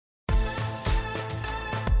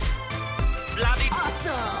Bloody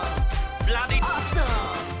awesome, bloody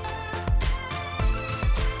awesome,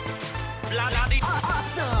 bloody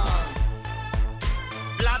awesome,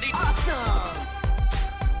 bloody awesome,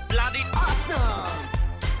 bloody awesome,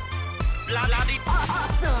 bloody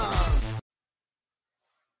awesome.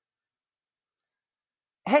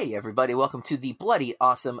 Hey everybody, welcome to the Bloody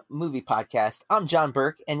Awesome Movie Podcast. I'm John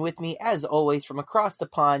Burke, and with me, as always, from across the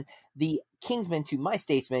pond, the Kingsman to my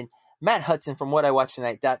statesman, Matt Hudson from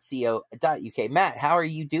whatIwatchtonight.co.uk. Matt, how are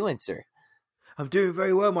you doing, sir? I'm doing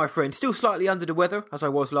very well, my friend. Still slightly under the weather, as I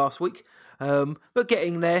was last week, but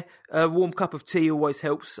getting there. A warm cup of tea always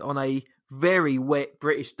helps on a very wet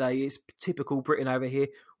British day. It's typical Britain over here.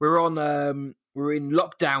 We're in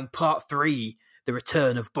lockdown part 3, the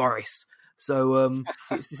return of Boris. So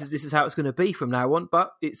this is how it's going to be from now on,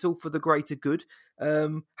 but it's all for the greater good.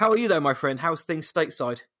 How are you, though, my friend? How's things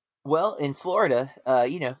stateside? Well, in Florida,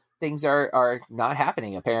 things are not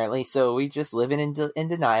happening, apparently, so we just living in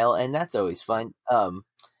denial, and that's always fun. But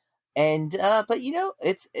it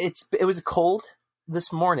was cold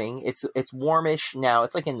this morning. It's warmish now.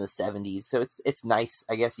 It's like in the 70s, so it's nice,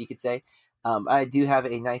 I guess you could say. I do have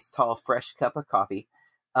a nice, tall, fresh cup of coffee.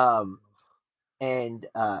 And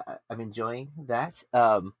I'm enjoying that.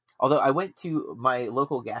 Although I went to my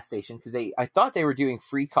local gas station because I thought they were doing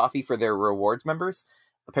free coffee for their rewards members.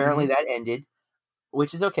 Apparently that ended,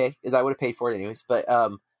 which is okay because I would have paid for it anyways. But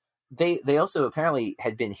they also apparently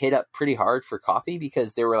had been hit up pretty hard for coffee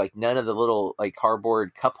because there were like none of the little like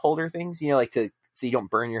cardboard cup holder things, so you don't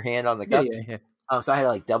burn your hand on the cup. Yeah. So I had to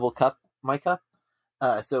like double cup my cup.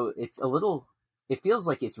 So it's a little. It feels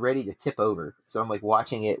like it's ready to tip over. So I'm like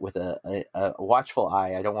watching it with a watchful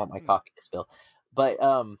eye. I don't want my coffee to spill. But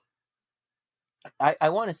I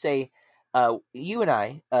want to say, you and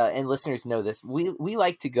I, and listeners know this, we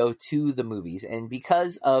like to go to the movies. And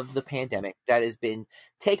because of the pandemic that has been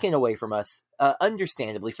taken away from us,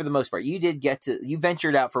 understandably, for the most part, you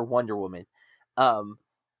ventured out for Wonder Woman,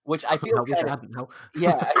 which I feel I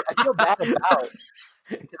feel bad about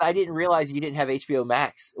because I didn't realize you didn't have HBO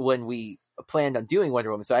Max when we planned on doing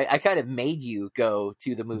Wonder Woman, so I kind of made you go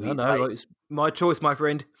to the movie. No, it's my choice, my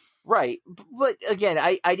friend. Right, but again,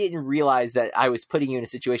 I didn't realize that I was putting you in a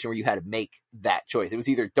situation where you had to make that choice. It was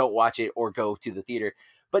either don't watch it or go to the theater.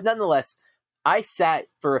 But nonetheless, I sat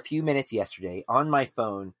for a few minutes yesterday on my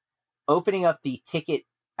phone, opening up the ticket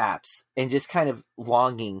apps and just kind of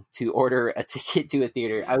longing to order a ticket to a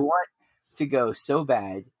theater. I want to go so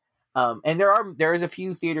bad, and there is a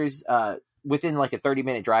few theaters within like a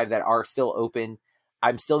 30-minute drive that are still open.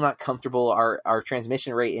 I'm still not comfortable. Our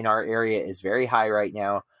transmission rate in our area is very high right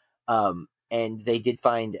now. And they did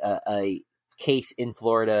find a case in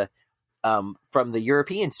Florida from the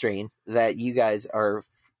European strain that you guys are,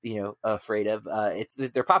 afraid of.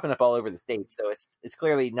 They're popping up all over the states, so it's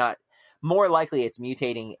clearly not. More likely, it's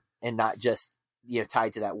mutating and not just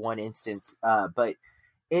tied to that one instance. But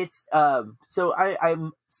it's so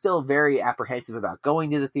I'm still very apprehensive about going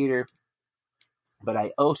to the theater. But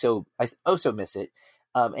I also miss it.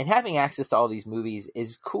 And having access to all these movies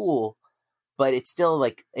is cool, but it's still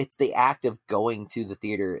like, it's the act of going to the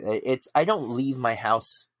theater. I don't leave my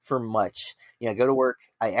house for much. I go to work,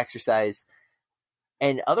 I exercise,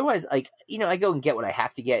 and otherwise, I go and get what I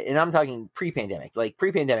have to get. And I'm talking pre-pandemic. Like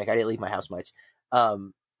pre-pandemic, I didn't leave my house much,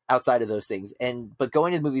 outside of those things. But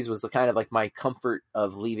going to the movies was the kind of like my comfort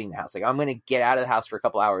of leaving the house. Like I'm going to get out of the house for a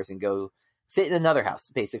couple hours and go sit in another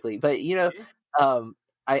house, basically. But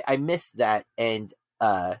I missed that, and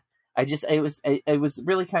it was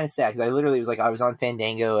really kind of sad because I literally was like, I was on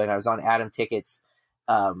Fandango and I was on Atom Tickets.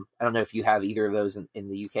 I don't know if you have either of those in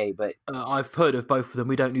the UK, but I've heard of both of them.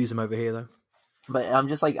 We don't use them over here though. But I'm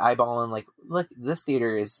just like eyeballing, like, look, this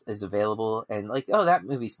theater is available, and like, oh, that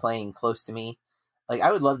movie's playing close to me. Like,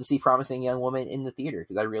 I would love to see Promising Young Woman in the theater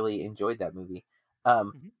because I really enjoyed that movie.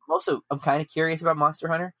 I'm kind of curious about Monster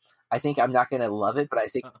Hunter. I think I'm not going to love it, but I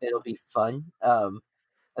think it'll be fun.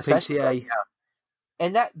 Especially right now.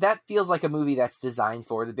 And that feels like a movie that's designed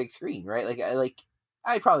for the big screen, right?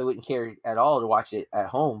 I probably wouldn't care at all to watch it at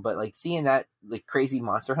home, but like seeing that like crazy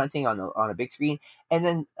monster hunting on a big screen, and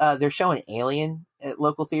then they're showing Alien at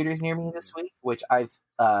local theaters near me this week, which I'm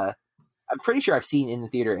pretty sure I've seen in the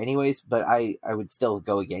theater anyways, but I would still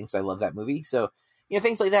go again because I love that movie. So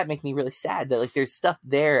things like that make me really sad that like there's stuff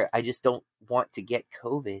there I just don't want to get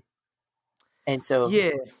COVID. And so,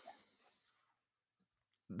 yeah,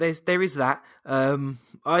 there is that. I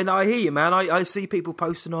hear you, man. I see people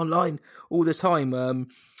posting online all the time.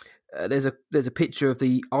 There's a picture of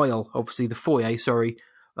the aisle, obviously the foyer,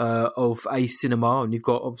 of a cinema, and you've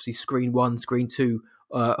got obviously screen 1, screen 2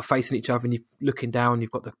 facing each other, and you're looking down.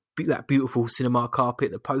 You've got that beautiful cinema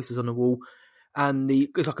carpet, the posters on the wall, and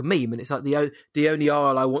it's like a meme, and it's like the only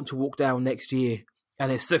aisle I want to walk down next year,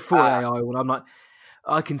 and it's the 4A aisle, and I'm like,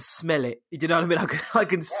 I can smell it. You know what I mean? I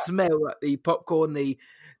can smell like, the popcorn,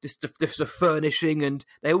 just the furnishing, and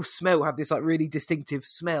they all have this like really distinctive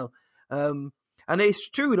smell. And it's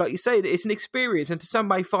true, like you say, it's an experience, and to some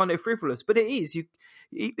may find it frivolous, but it is.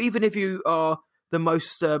 Even if you are the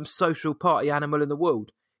most social party animal in the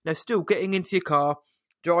world, still getting into your car,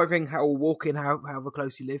 driving or walking, however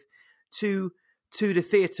close you live, to the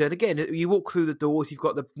theatre. And again, you walk through the doors, you've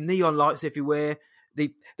got the neon lights everywhere,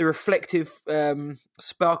 the reflective,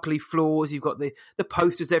 sparkly floors. You've got the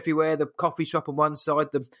posters everywhere. The coffee shop on one side,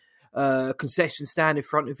 the concession stand in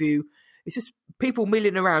front of you. It's just people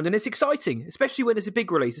milling around, and it's exciting, especially when it's a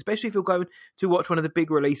big release. Especially if you're going to watch one of the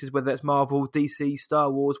big releases, whether that's Marvel, DC,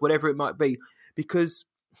 Star Wars, whatever it might be, because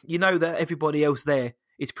you know that everybody else there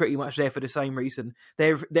is pretty much there for the same reason.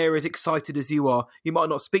 They're as excited as you are. You might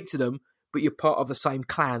not speak to them, but you're part of the same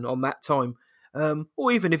clan on that time.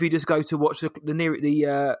 Or even if you just go to watch the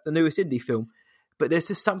newest indie film. But there's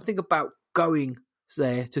just something about going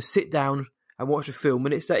there to sit down and watch a film,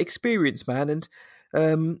 and it's that experience, man.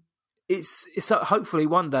 And it's hopefully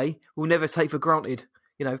one day we'll never take for granted,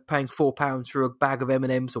 paying £4 for a bag of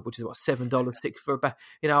M&Ms, which is what, $7 for a bag.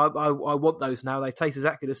 I want those now. They taste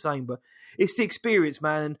exactly the same, but it's the experience,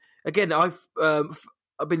 man. And again, I've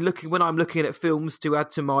been looking, when I'm looking at films to add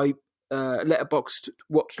to my Letterboxd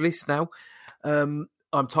watch list now. I'm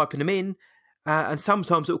typing them in, and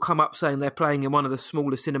sometimes it'll come up saying they're playing in one of the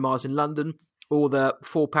smaller cinemas in London, or the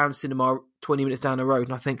 £4 cinema 20 minutes down the road.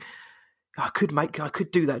 And I think I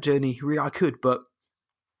could do that journey. Really, I could, but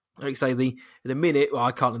like you say, in the minute, well,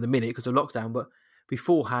 I can't in the minute because of lockdown, but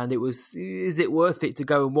beforehand, is it worth it to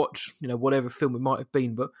go and watch, whatever film it might have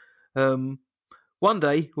been? But one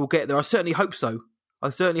day we'll get there. I certainly hope so. I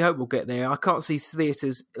certainly hope we'll get there. I can't see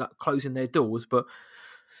theatres closing their doors, but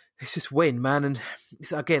it's just when, man. And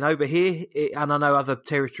it's, again, over here, and I know other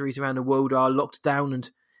territories around the world are locked down, and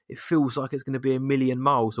it feels like it's going to be a million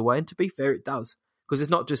miles away. And to be fair, it does, because it's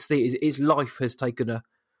not just theatres. It's life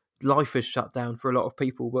has shut down for a lot of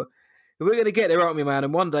people. But we're going to get there, aren't we, man?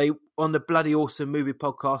 And one day on the Bloody Awesome Movie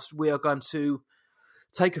Podcast, we are going to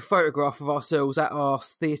take a photograph of ourselves at our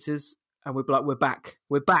theatres, and we're like, we're back.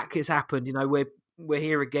 We're back. It's happened. We're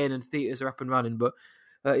here again, and theatres are up and running. But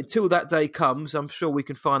until that day comes, I'm sure we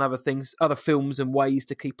can find other films and ways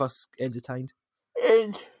to keep us entertained.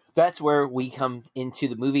 And that's where we come into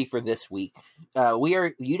the movie for this week. We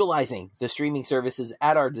are utilizing the streaming services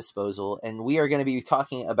at our disposal, and we are going to be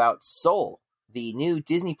talking about Soul, the new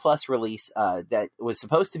Disney Plus release that was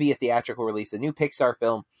supposed to be a theatrical release, the new Pixar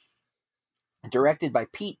film, directed by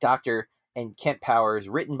Pete Docter and Kent Powers,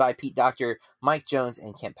 written by Pete Docter, Mike Jones,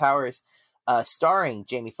 and Kent Powers. Starring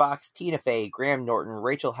Jamie Foxx, Tina Fey, Graham Norton,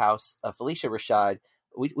 Rachel House, Felicia Rashad.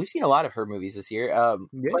 We've seen a lot of her movies this year.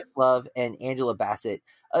 Questlove and Angela Bassett,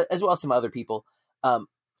 as well as some other people.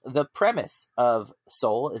 The premise of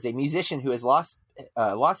Soul is a musician who has lost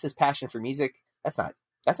his passion for music. That's not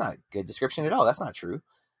a good description at all. That's not true.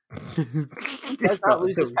 He does not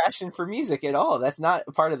lose his passion for music at all. That's not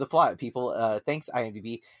a part of the plot, people. Thanks,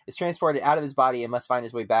 IMDb. Is transported out of his body and must find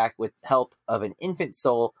his way back with help of an infant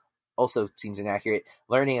soul. Also seems inaccurate.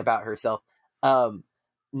 Learning about herself. 95%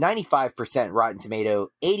 Rotten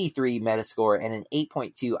Tomato, 83 Metascore, and an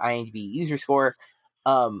 8.2 IMDb user score.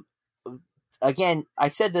 Again, I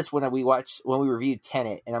said this when we reviewed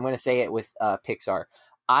Tenet, and I'm going to say it with Pixar.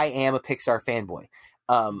 I am a Pixar fanboy.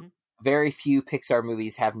 Very few Pixar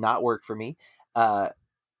movies have not worked for me.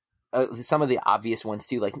 Some of the obvious ones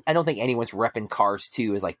too. Like, I don't think anyone's repping Cars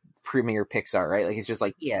 2 as like premier Pixar, right? Like, it's just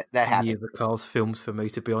like, yeah, that happened. Any of the Cars films for me,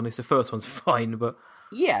 to be honest. The first one's fine, but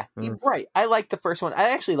yeah, right. I like the first one.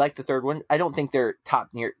 I actually like the third one. I don't think they're top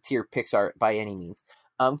tier Pixar by any means.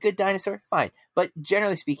 Good Dinosaur, fine. But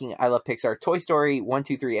generally speaking, I love Pixar. Toy Story 1,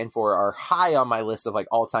 2, 3, and 4 are high on my list of like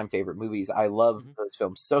all-time favorite movies. I love those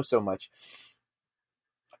films so much.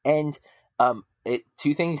 And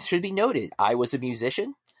two things should be noted. I was a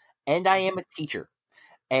musician and I am a teacher.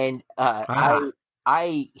 And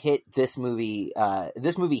I hit this movie.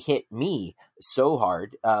 This movie hit me so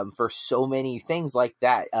hard for so many things like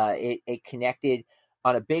that. It connected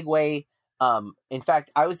on a big way. In fact,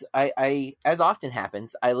 I as often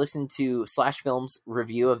happens, I listened to Slash Film's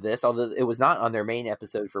review of this, although it was not on their main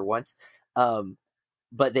episode for once.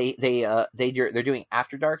 But they're doing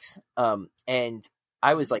After Darks. And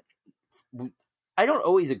I was like, I don't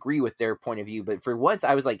always agree with their point of view, but for once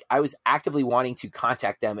I was actively wanting to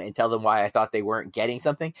contact them and tell them why I thought they weren't getting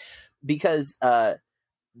something, because an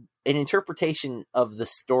interpretation of the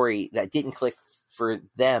story that didn't click for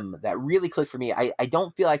them that really clicked for me. I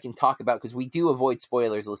don't feel I can talk about because we do avoid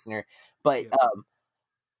spoilers, listener, but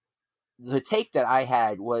the take that I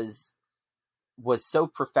had was so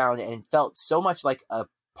profound and felt so much like a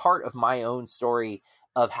part of my own story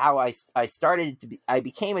of how I started to be. I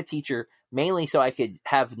became a teacher mainly so I could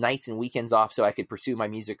have nights and weekends off so I could pursue my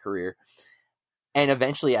music career. And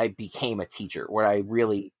eventually I became a teacher where I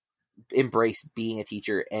really embraced being a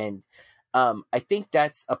teacher. And I think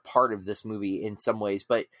that's a part of this movie in some ways,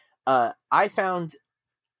 but I found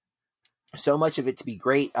so much of it to be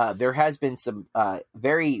great. There has been some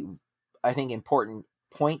very, I think, important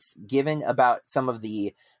points given about some of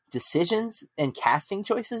the decisions and casting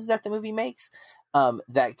choices that the movie makes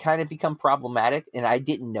that kind of become problematic. And I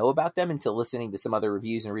didn't know about them until listening to some other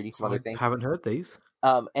reviews and reading some other things. I haven't heard these.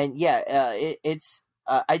 And yeah, it's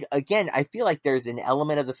I feel like there's an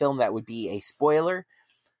element of the film that would be a spoiler,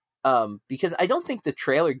 because I don't think the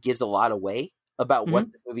trailer gives a lot away about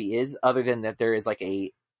what this movie is, other than that there is like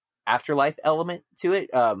a afterlife element to it.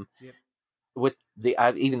 With the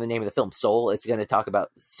even the name of the film, Soul, it's going to talk about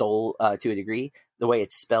soul to a degree, the way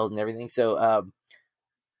it's spelled and everything. So,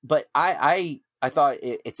 but I thought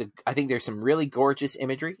I think there's some really gorgeous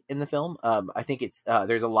imagery in the film. I think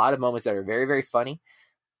there's a lot of moments that are very, very funny.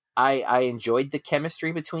 I enjoyed the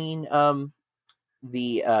chemistry between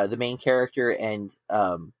the main character and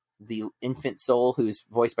the infant soul, who's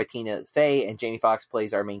voiced by Tina Fey, and Jamie Foxx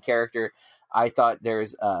plays our main character. I thought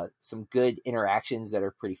there's some good interactions that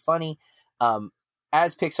are pretty funny.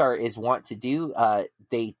 As Pixar is wont to do,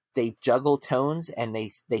 they juggle tones and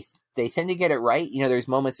they tend to get it right. You know, there's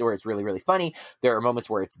moments where it's really, really funny. There are moments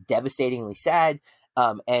where it's devastatingly sad.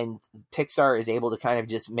 And Pixar is able to kind of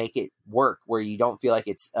just make it work where you don't feel like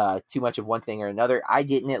it's too much of one thing or another. I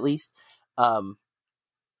didn't, at least. I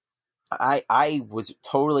was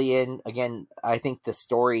totally in. Again, I think the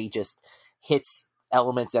story just hits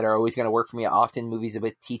elements that are always going to work for me. Often movies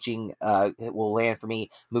with teaching will land for me.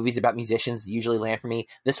 Movies about musicians usually land for me.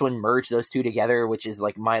 This one merged those two together, which is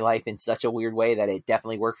like my life in such a weird way that it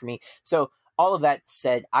definitely worked for me. So all of that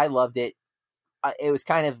said, I loved it. It was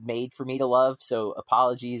kind of made for me to love, so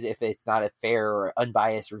apologies if it's not a fair or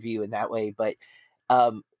unbiased review in that way. But,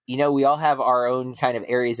 you know, we all have our own kind of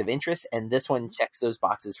areas of interest, and this one checks those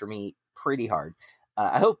boxes for me pretty hard.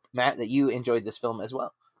 I hope, Matt, that you enjoyed this film as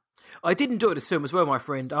well. I did enjoy this film as well, my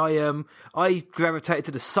friend. I gravitated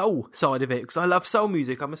to the soul side of it because I love soul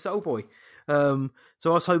music. I'm a soul boy. So I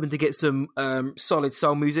was hoping to get some solid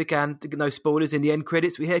soul music, and no spoilers, in the end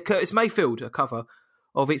credits we hear Curtis Mayfield, a cover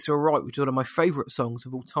of It's Alright, which is one of my favourite songs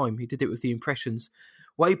of all time. He did it with the Impressions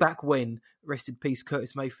way back when. Rest in peace,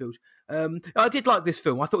 Curtis Mayfield. I did like this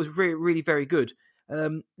film. I thought it was really, really very good.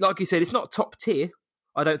 Like you said, it's not top tier,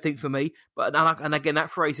 I don't think, for me. But and again,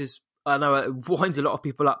 that phrase is, I know it winds a lot of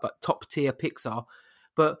people up, but top tier Pixar.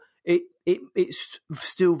 But it's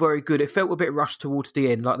still very good. It felt a bit rushed towards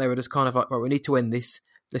the end, like they were just kind of like, right, we need to end this.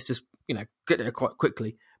 Let's just, get there quite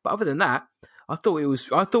quickly. But other than that, I thought it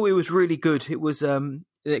was really good. It was an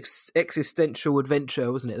existential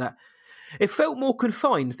adventure, wasn't it? That it felt more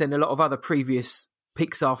confined than a lot of other previous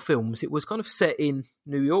Pixar films. It was kind of set in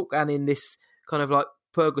New York and in this kind of like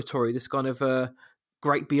purgatory, this kind of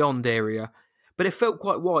great beyond area. But it felt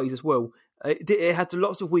quite wise as well. It had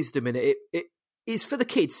lots of wisdom in it. It is for the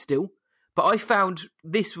kids still, but I found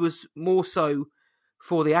this was more so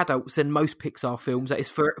for the adults than most Pixar films. That is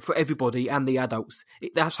for everybody and the adults.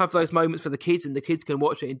 It has to have those moments for the kids, and the kids can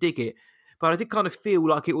watch it and dig it. But I did kind of feel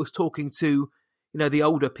like it was talking to, the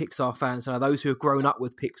older Pixar fans, those who have grown up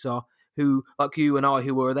with Pixar, who, like you and I,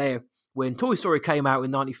 who were there when Toy Story came out in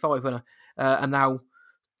 '95, and now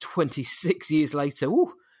 26 years later,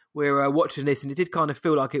 we're watching this, and it did kind of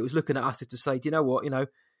feel like it was looking at us to say, do you know what,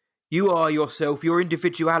 you are yourself. Your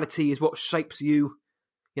individuality is what shapes you.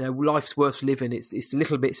 Life's worth living. It's the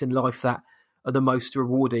little bits in life that are the most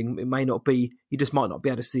rewarding. It may not be, you just might not be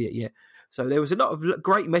able to see it yet. So there was a lot of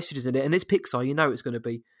great messages in it, and it's Pixar, it's going to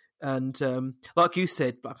be. And like you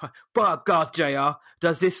said, by God, JR,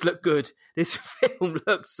 does this look good? This film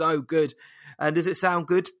looks so good. And does it sound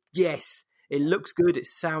good? Yes. It looks good. It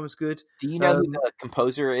sounds good. Do you know who the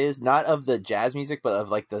composer is? Not of the jazz music, but of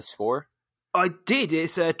like the score? I did.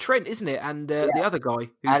 It's Trent, isn't it? And the other guy.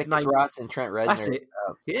 Atticus Ross and Trent Reznor. That's it.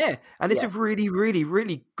 Yeah. And it's a really, really,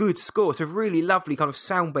 really good score. It's a really lovely kind of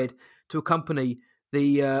sound bed to accompany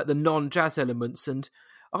the non-jazz elements. And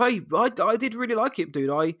I did really like it,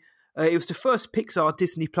 dude. It was the first Pixar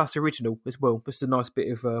Disney Plus original as well. This is a nice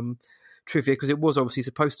bit of trivia, because it was obviously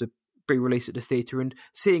supposed to be released at the theatre, and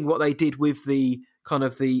seeing what they did with the kind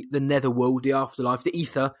of the netherworld, the afterlife, the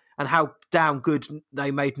ether, and how damn good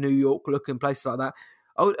they made New York look and places like that.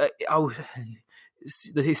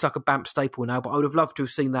 it's like a BAMP staple now. But I would have loved to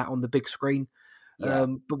have seen that on the big screen. Yeah.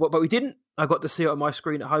 But we didn't. I got to see it on my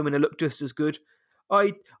screen at home, and it looked just as good.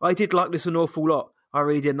 I did like this an awful lot. I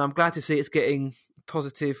really did, and I'm glad to see it's getting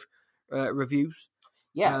positive reviews.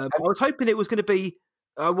 Yeah, I was hoping it was going to be.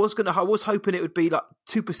 I was hoping it would be like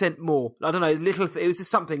 2% more. I don't know, it was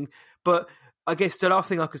just something. But I guess the last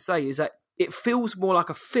thing I could say is that it feels more like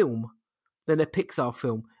a film than a Pixar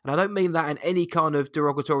film, and I don't mean that in any kind of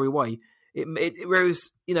derogatory way.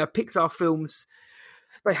 Whereas Pixar films,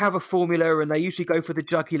 they have a formula and they usually go for the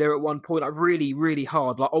jugular at one point, like really, really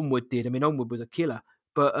hard, like Onward did. I mean, Onward was a killer,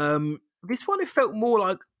 but this one, it felt more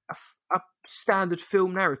like a standard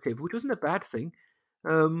film narrative, which wasn't a bad thing.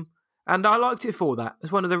 And I liked it for that.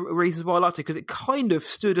 It's one of the reasons why I liked it, because it kind of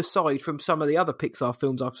stood aside from some of the other Pixar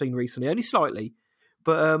films I've seen recently, only slightly.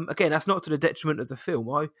 But again, that's not to the detriment of the film.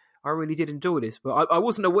 I really did enjoy this, but I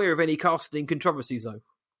wasn't aware of any casting controversies, though.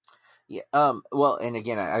 Yeah. Well, and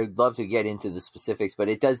again, I'd love to get into the specifics, but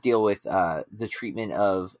it does deal with the treatment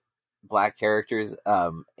of Black characters,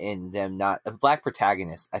 and them not Black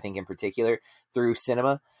protagonists, I think in particular, through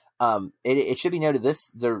cinema. It should be noted the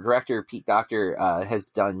director Pete Docter has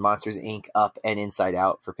done Monsters Inc., Up, and Inside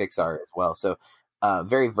Out for Pixar as well. So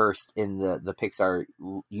very versed in the Pixar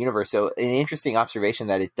universe. So an interesting observation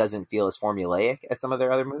that it doesn't feel as formulaic as some of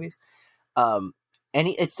their other movies. And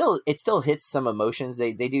it still hits some emotions.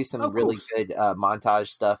 They do some really good montage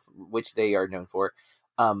stuff, which they are known for.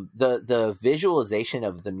 The visualization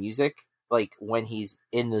of the music, like when he's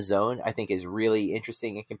in the zone, I think is really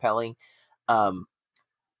interesting and compelling.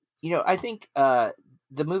 I think the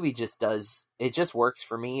movie just works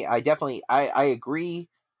for me. I agree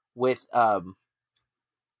with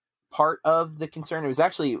part of the concern. It was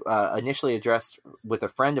actually initially addressed with a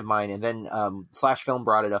friend of mine, and then Slash Film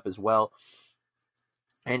brought it up as well.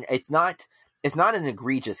 And it's not an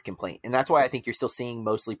egregious complaint, and that's why I think you're still seeing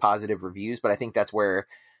mostly positive reviews. But I think that's where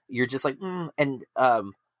you're just like,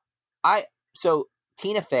 So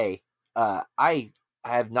Tina Fey, I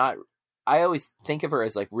always think of her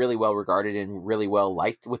as like really well regarded and really well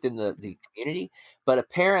liked within the community, but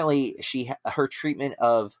apparently her treatment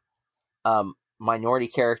of minority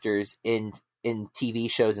characters in TV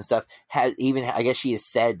shows and stuff I guess she has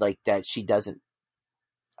said like that she doesn't.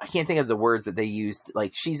 I can't think of the words that they used.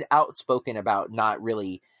 Like, she's outspoken about not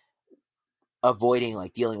really avoiding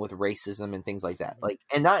like dealing with racism and things like that. Like,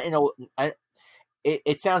 and not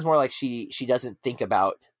it sounds more like she doesn't think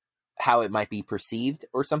about how it might be perceived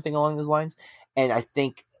or something along those lines. And I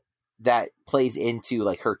think that plays into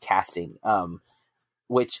like her casting,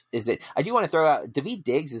 which is it. I do want to throw out Daveed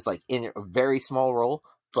Diggs is like in a very small role,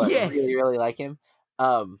 but yes. I really, really like him.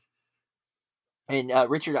 And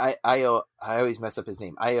Richard, I always mess up his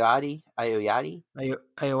name. Ayoade,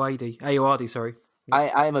 sorry.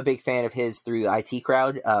 I am a big fan of his through the IT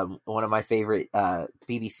Crowd. One of my favorite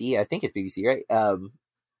BBC, I think it's BBC, right? Sitcom?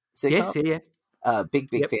 Yes, yeah. Big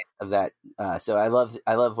fan of that. So I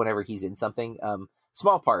love whenever he's in something.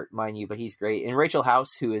 Small part, mind you, but he's great. And Rachel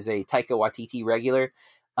House, who is a Taika Waititi regular,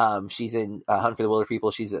 she's in Hunt for the Wilder People.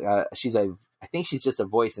 I think she's just a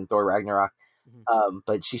voice in Thor Ragnarok.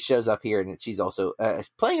 But she shows up here, and she's also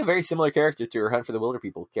playing a very similar character to her Hunt for the Wilder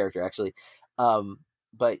People character, actually.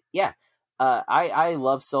 But yeah, I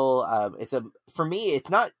love Soul. For me, it's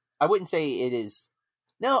not. I wouldn't say it is.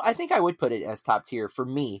 No, I think I would put it as top tier for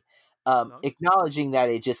me. Acknowledging that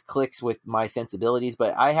it just clicks with my sensibilities,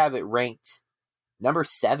 but I have it ranked number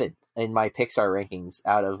 7 in my Pixar rankings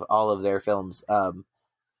out of all of their films.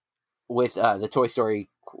 With the Toy Story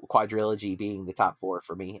quadrilogy being the top 4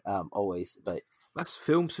 for me, always. But that's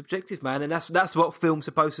film subjective, man, and that's what film's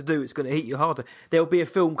supposed to do. It's going to hit you harder. There'll be a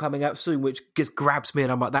film coming out soon which just grabs me,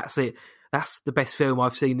 and I'm like, that's it. That's the best film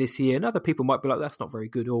I've seen this year. And other people might be like, that's not very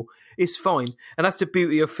good, or it's fine. And that's the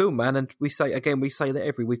beauty of film, man. And we say that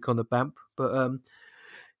every week on the BAMP. But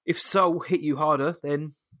if Soul hit you harder,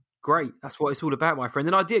 then great. That's what it's all about, my friend.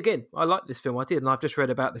 And I like this film. I did, and I've just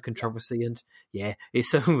read about the controversy, and yeah,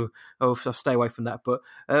 it's I'll stay away from that. But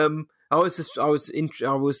I was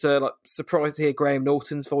like surprised to hear Graham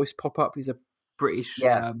Norton's voice pop up. He's a British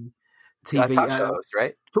TV talk show host,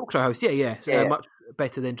 right? Talk show host, yeah. Much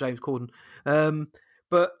better than James Corden.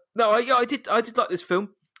 But no, I did like this film.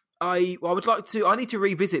 I need to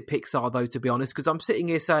revisit Pixar though, to be honest, because I'm sitting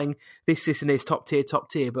here saying this and this top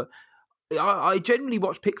tier, but I generally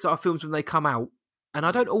watch Pixar films when they come out, and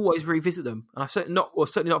I don't always revisit them, and certainly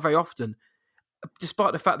not very often,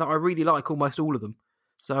 despite the fact that I really like almost all of them.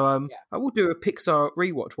 So I will do a Pixar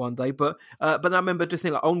rewatch one day, but I remember just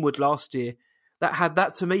thinking like Onward last year,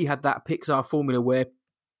 that to me had that Pixar formula where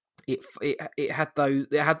it had those,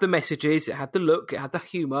 it had the messages, it had the look, it had the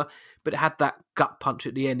humor, but it had that gut punch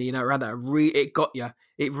at the end. You know, around that, it got you.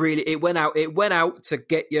 It went out to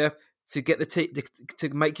get you, to get to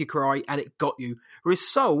make you cry, and it got you. Whereas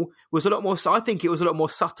Soul was a lot more. I think it was a lot more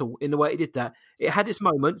subtle in the way it did that. It had its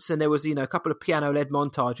moments, and there was a couple of piano-led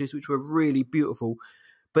montages which were really beautiful,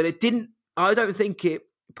 but it didn't. I don't think it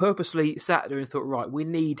purposely sat there and thought, right, we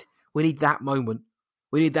need that moment.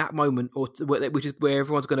 We need that moment, which is where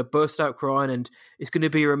everyone's going to burst out crying, and it's going to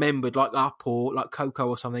be remembered, like Up or like Coco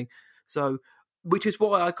or something. So, which is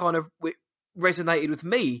why I kind of resonated with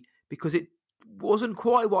me, because it wasn't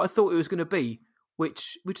quite what I thought it was going to be,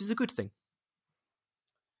 which is a good thing.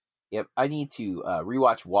 Yep, I need to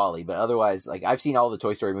rewatch WALL-E, but otherwise, like, I've seen all the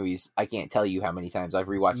Toy Story movies. I can't tell you how many times I've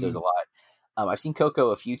rewatched those a lot. I've seen Coco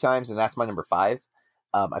a few times, and that's my number 5.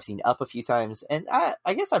 I've seen Up a few times, and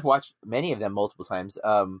I guess I've watched many of them multiple times.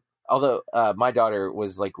 Although my daughter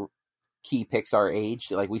was like key Pixar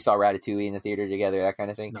age, like we saw Ratatouille in the theater together, that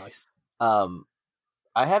kind of thing. Nice.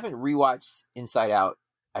 I haven't rewatched Inside Out,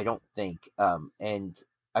 I don't think, and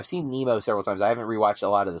I've seen Nemo several times. I haven't rewatched a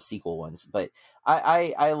lot of the sequel ones, but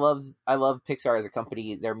I love Pixar as a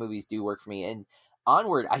company. Their movies do work for me, and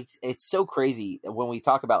Onward, it's so crazy when we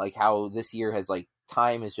talk about like how this year has like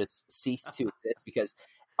time has just ceased to exist, because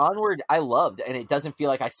Onward I loved, and it doesn't feel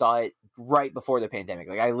like I saw it right before the pandemic.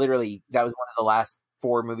 Like I literally, that was one of the last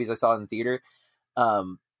 4 movies I saw in the theater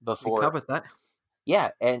before. We covered that.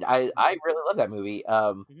 Yeah, and I really love that movie.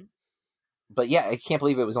 But yeah, I can't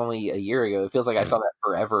believe it was only a year ago. It feels like I saw that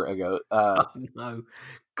forever ago. Oh, no.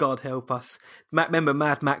 God help us. Remember,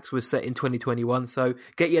 Mad Max was set in 2021, so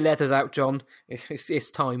get your letters out, John.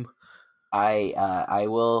 It's time. I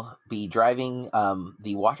will be driving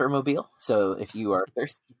the Watermobile, so if you are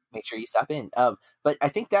thirsty, make sure you stop in. But I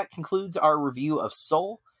think that concludes our review of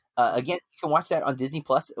Soul. Again, you can watch that on Disney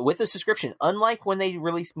Plus with a subscription. Unlike when they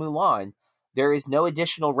released Mulan, there is no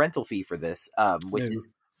additional rental fee for this, which is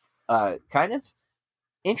kind of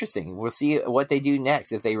interesting. We'll see what they do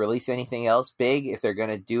next. If they release anything else big, if they're going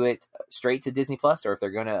to do it straight to Disney Plus, or if they're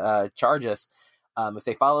going to charge us. If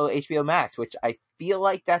they follow HBO Max, which I feel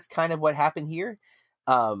like that's kind of what happened here,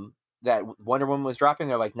 that Wonder Woman was dropping,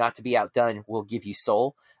 they're like, not to be outdone, we'll give you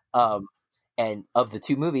Soul. And of the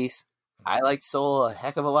 2 movies, I liked Soul a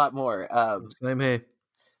heck of a lot more. Same here.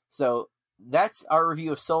 So that's our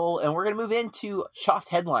review of Soul, and we're going to move into Soft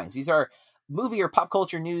Headlines. These are movie or pop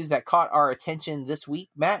culture news that caught our attention this week.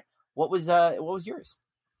 Matt, what was yours?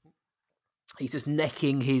 He's just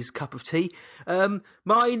necking his cup of tea.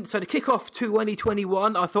 Mine, so to kick off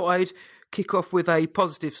 2021, I thought I'd kick off with a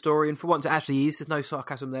positive story, and for once it actually is. There's no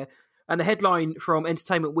sarcasm there. And the headline from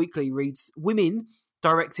Entertainment Weekly reads, "Women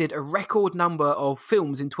directed a record number of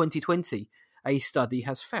films in 2020, a study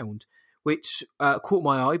has found," which caught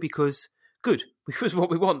my eye because what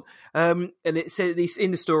we want. And it said this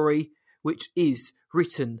in the story, which is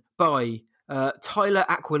written by Tyler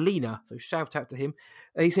Aquilina, so shout out to him.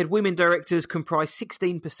 He said women directors comprised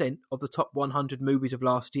 16% of the top 100 movies of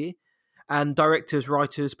last year, and directors,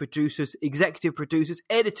 writers, producers, executive producers,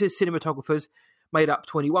 editors, cinematographers made up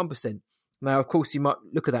 21%. Now, of course, you might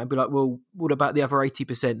look at that and be like, well, what about the other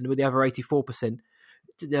 80% and with the other 84%?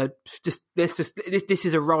 This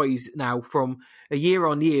is a rise now from a year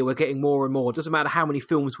on year. We're getting more and more. It doesn't matter how many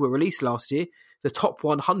films were released last year. The top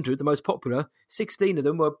 100, the most popular, 16 of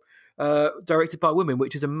them were directed by women,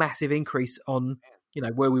 which is a massive increase on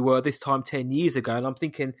where we were this time 10 years ago. And I'm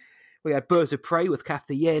thinking we had Birds of Prey with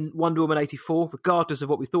Kathy Yen, Wonder Woman 84, regardless of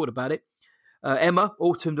what we thought about it. Emma,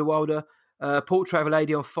 Autumn de Wilder, Portrait of a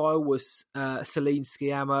Lady on Fire was Celine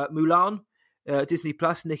Sciamma. Mulan, Disney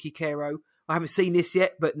Plus, Nikki Caro. I haven't seen this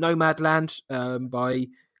yet, but Nomadland by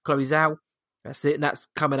Chloe Zhao. That's it, and that's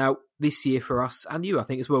coming out this year for us and you, I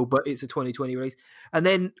think, as well, but it's a 2020 release. And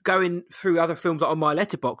then going through other films on my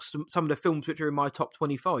letterbox, some of the films which are in my top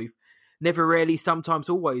 25. Never, Rarely, Sometimes,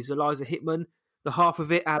 Always, Eliza Hittman, The Half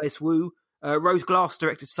of It, Alice Wu, Rose Glass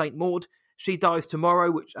directed Saint Maud, She Dies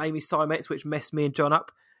Tomorrow, which Amy Seimetz, which messed me and John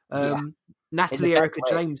up. Natalie Erica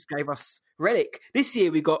James gave us Relic. This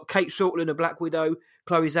year we got Kate Shortland and Black Widow,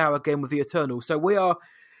 Chloe Zhao again with The Eternal. So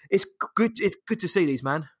it's good to see these,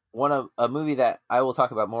 man. A movie that I will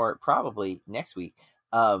talk about more probably next week.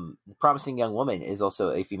 The Promising Young Woman is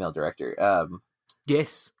also a female director.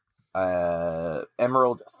 Yes.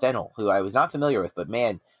 Emerald Fennell, who I was not familiar with, but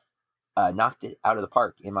man, knocked it out of the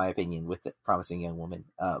park, in my opinion, with The Promising Young Woman.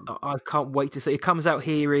 I can't wait to see. It comes out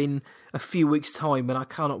here in a few weeks' time, and I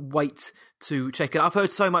cannot wait to check it. I've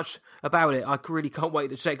heard so much about it. I really can't wait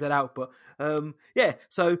to check that out. But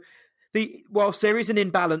so whilst there is an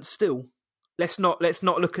imbalance still, let's not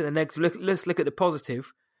look at the negative. Let's look at the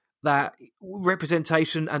positive. that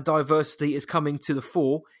representation and diversity is coming to the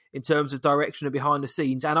fore in terms of direction and behind the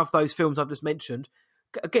scenes. And of those films I've just mentioned,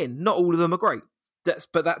 again, not all of them are great.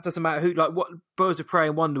 But that doesn't matter who. Like, what Birds of Prey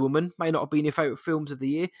and Wonder Woman may not have been your favourite films of the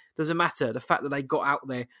year. Doesn't matter. The fact that they got out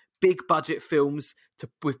there, big budget films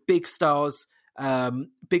with big stars,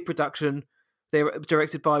 big production. They're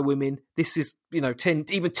directed by women. This is, 10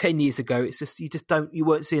 years ago. It's just you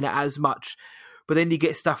weren't seeing it as much. But then you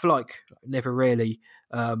get stuff like Never Really,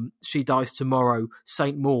 She Dies Tomorrow,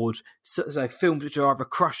 Saint Maud. So films which are either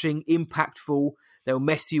crushing, impactful. They'll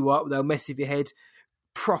mess you up. They'll mess with your head.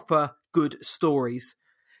 Proper good stories.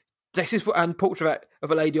 This is and Portrait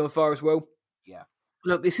of a Lady on Fire as well. Yeah.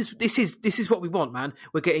 Look, this is what we want, man.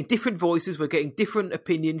 We're getting different voices. We're getting different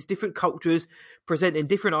opinions, different cultures, presenting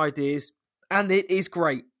different ideas. And it is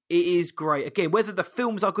great. It is great. Again, whether the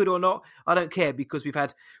films are good or not, I don't care, because we've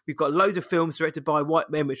got loads of films directed by white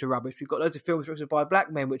men which are rubbish. We've got loads of films directed by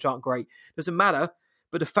black men which aren't great. Doesn't matter.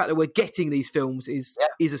 But the fact that we're getting these films is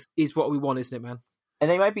what we want, isn't it, man? And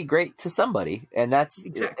they might be great to somebody, and that's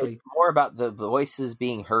exactly. It's more about the voices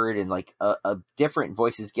being heard and like a different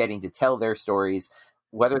voices getting to tell their stories.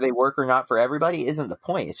 Whether they work or not for everybody isn't the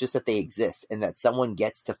point. It's just that they exist and that someone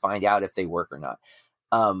gets to find out if they work or not.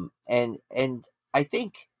 And I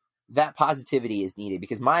think that positivity is needed,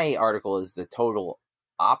 because my article is the total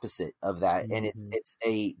opposite of that, and it's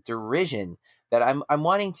a derision that I'm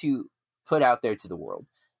wanting to put out there to the world.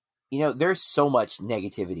 There's so much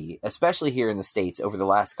negativity, especially here in the States, over the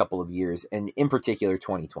last couple of years, and in particular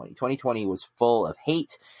 2020. 2020 was full of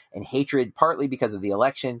hate and hatred, partly because of the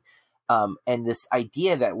election, and this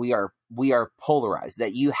idea that we are polarized,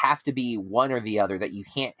 that you have to be one or the other, that you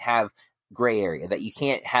can't have gray area, that you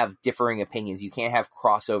can't have differing opinions, you can't have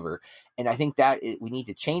crossover. And I think that we need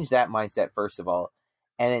to change that mindset, first of all.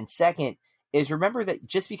 And then second is, remember that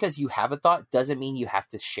just because you have a thought doesn't mean you have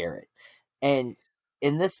to share it. And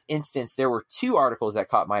in this instance, there were two articles that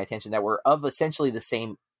caught my attention that were of essentially the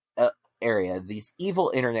same area, these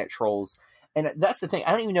evil internet trolls. And that's the thing.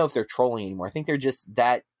 I don't even know if they're trolling anymore. I think they're just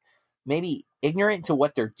that maybe ignorant to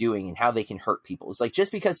what they're doing and how they can hurt people. It's like,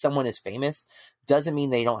 just because someone is famous doesn't mean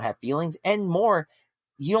they don't have feelings. And more,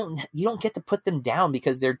 you don't get to put them down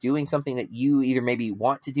because they're doing something that you either maybe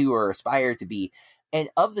want to do or aspire to be. And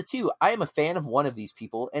of the two, I am a fan of one of these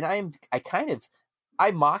people, and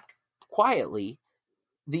I mock quietly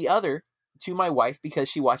the other to my wife, because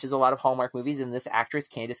she watches a lot of Hallmark movies, and this actress,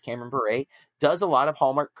 Candace Cameron Bure, does a lot of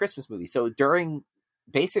Hallmark Christmas movies. So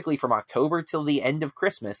basically from October till the end of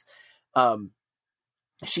Christmas,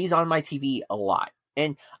 she's on my TV a lot.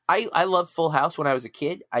 And I loved Full House when I was a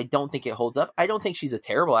kid. I don't think it holds up. I don't think she's a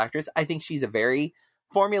terrible actress. I think she's a very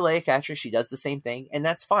formulaic actress. She does the same thing, and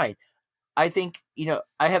that's fine. I think,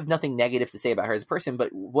 I have nothing negative to say about her as a person,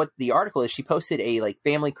 but what the article is, she posted a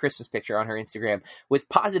family Christmas picture on her Instagram with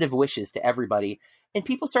positive wishes to everybody, and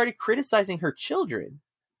people started criticizing her children.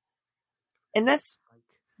 And it's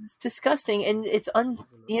disgusting. And it's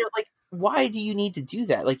why do you need to do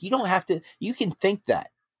that? You don't have to, you can think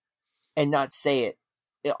that and not say it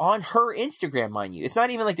on her Instagram, mind you. It's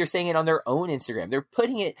not even like they're saying it on their own Instagram. They're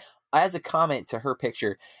putting it as a comment to her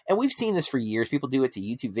picture. And we've seen this for years. People do it to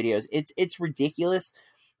YouTube videos. It's ridiculous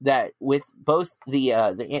that with both the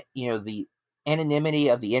anonymity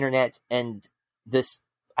of the internet and this,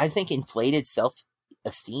 I think, inflated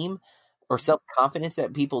self-esteem or self-confidence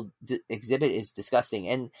that people exhibit is disgusting.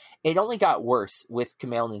 And it only got worse with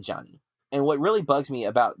Kumail Nanjiani. And what really bugs me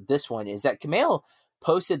about this one is that Kumail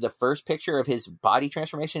posted the first picture of his body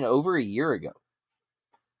transformation over a year ago.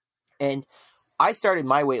 And I started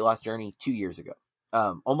my weight loss journey 2 years ago,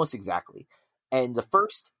 almost exactly. And the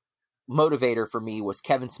first motivator for me was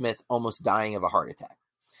Kevin Smith almost dying of a heart attack.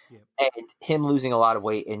 Yeah. And him losing a lot of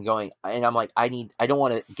weight and I'm like, I don't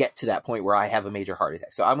want to get to that point where I have a major heart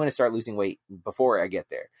attack. So I'm going to start losing weight before I get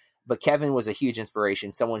there. But Kevin was a huge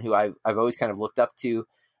inspiration, someone who I've always kind of looked up to,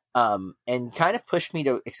 and kind of pushed me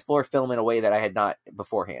to explore film in a way that I had not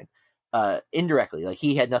beforehand. Indirectly,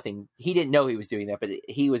 he didn't know he was doing that, but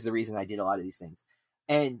he was the reason I did a lot of these things.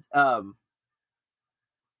 And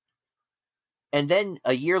then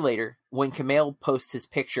a year later, when Kumail posts his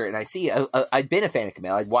picture, and I see, I'd been a fan of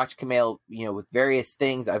Kumail. I'd watched Kumail, with various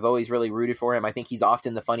things. I've always really rooted for him. I think he's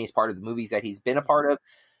often the funniest part of the movies that he's been a part of.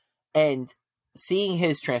 And seeing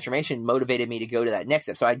his transformation motivated me to go to that next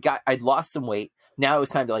step. So I'd lost some weight. Now it was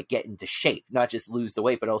time to get into shape, not just lose the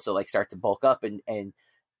weight, but also start to bulk up and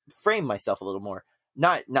frame myself a little more.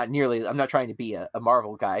 Not nearly, I'm not trying to be a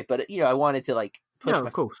Marvel guy, but I wanted to push myself.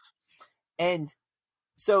 Of course. And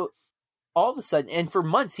so all of a sudden, and for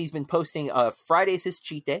months he's been posting Friday's his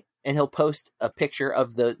cheat day, and he'll post a picture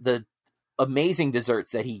of the amazing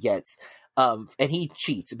desserts that he gets. And he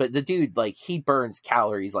cheats, but the dude, like, he burns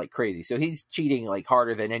calories like crazy. So he's cheating like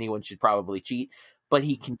harder than anyone should probably cheat, but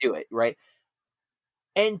he can do it, right?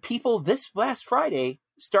 And people this last Friday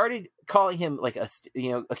started calling him like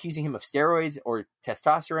accusing him of steroids or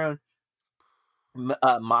testosterone,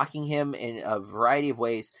 mocking him in a variety of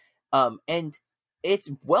ways. And it's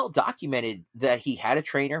well documented that he had a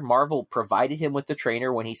trainer. Marvel provided him with the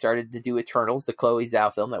trainer when he started to do Eternals, the Chloe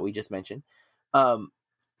Zhao film that we just mentioned.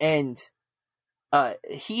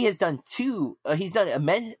 He has done he's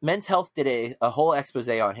done Men's Health did a whole expose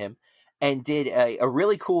on him, and did a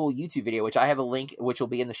really cool YouTube video, which I have a link, which will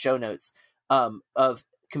be in the show notes, of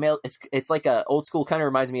Kumail. It's like a old school, kind of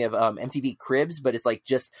reminds me of MTV Cribs, but it's like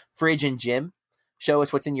just fridge and gym. Show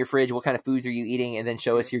us what's in your fridge, what kind of foods are you eating, and then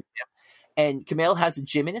show us your gym. And Kumail has a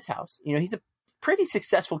gym in his house. You know, he's a pretty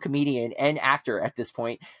successful comedian and actor at this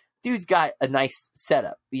point. Dude's got a nice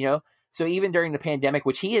setup, you know? So even during the pandemic,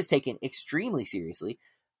 which he has taken extremely seriously,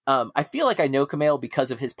 I feel like I know Kumail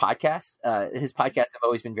because of his podcast. His podcasts have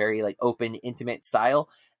always been very like open, intimate style,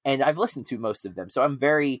 and I've listened to most of them. So I'm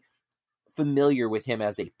very familiar with him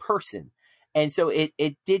as a person. And so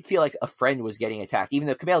it did feel like a friend was getting attacked, even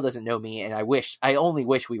though Kumail doesn't know me, and I only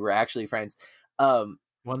wish we were actually friends.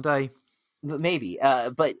 One day. Maybe.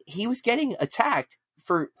 But he was getting attacked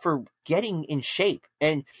for getting in shape.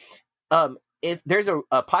 And if there's a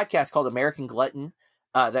podcast called American Glutton,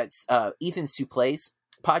 that's Ethan Supplé's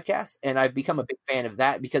podcast, and I've become a big fan of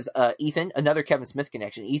that because Ethan, another Kevin Smith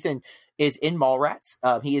connection. Ethan is in Mallrats.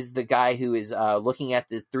 He is the guy who is looking at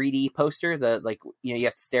the 3D poster, you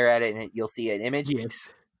have to stare at it and you'll see an image. Yes.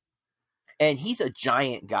 And he's a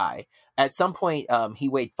giant guy. At some point, he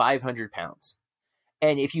weighed 500 pounds.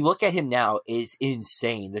 And if you look at him now, is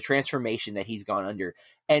insane. The transformation that he's gone under.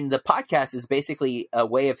 And the podcast is basically a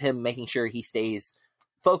way of him making sure he stays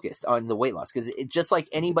focused on the weight loss. Because just like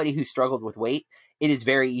anybody who struggled with weight, it is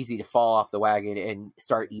very easy to fall off the wagon and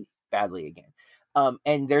start eating badly again.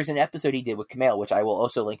 And there's an episode he did with Kumail, which I will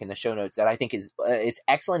also link in the show notes, that I think is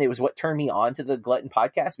excellent. It was what turned me on to the Glutton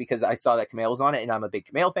podcast, because I saw that Kumail was on it, and I'm a big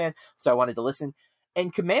Kumail fan, so I wanted to listen.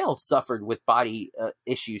 And Kumail suffered with body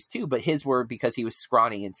issues too, but his were because he was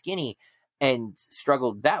scrawny and skinny and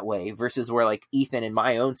struggled that way, versus where like Ethan and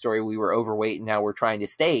my own story, we were overweight and now we're trying to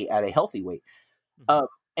stay at a healthy weight.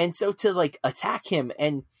 And so to like attack him,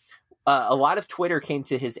 and a lot of Twitter came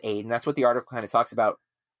to his aid, and that's what the article kind of talks about,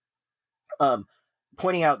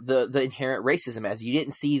 pointing out the inherent racism, as you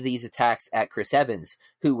didn't see these attacks at Chris Evans,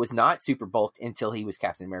 who was not super bulked until he was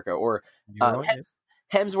Captain America, or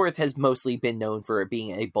Hemsworth has mostly been known for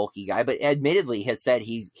being a bulky guy, but admittedly has said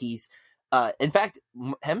he's in fact,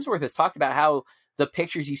 Hemsworth has talked about how the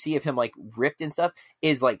pictures you see of him like ripped and stuff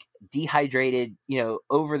is like dehydrated,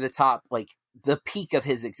 over the top, like the peak of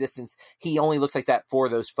his existence. He only looks like that for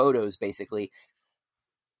those photos, basically.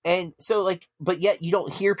 And so like, but yet you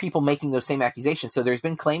don't hear people making those same accusations. So there's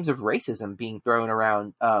been claims of racism being thrown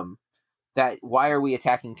around, that why are we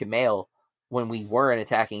attacking Kumail when we weren't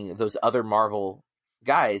attacking those other Marvel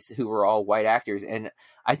guys who were all white actors? And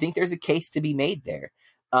I think there's a case to be made there,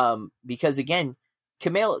 because again,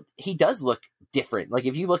 Kumail, he does look different. Like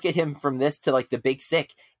if you look at him from this to like the Big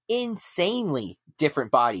Sick, insanely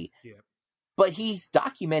different body. Yeah. But he's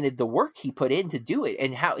documented the work he put in to do it,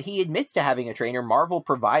 and how he admits to having a trainer. Marvel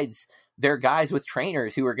provides their guys with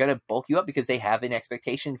trainers who are going to bulk you up because they have an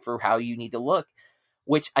expectation for how you need to look,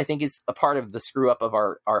 which I think is a part of the screw up of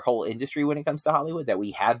our whole industry when it comes to Hollywood, that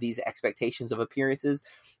we have these expectations of appearances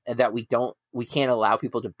and that we can't allow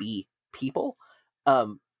people to be people.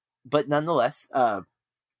 But nonetheless, I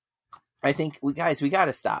think we got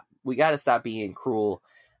to stop. We got to stop being cruel,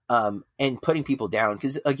 and putting people down.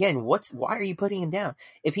 Because again, why are you putting him down?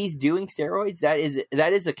 If he's doing steroids,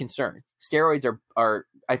 that is a concern. Steroids are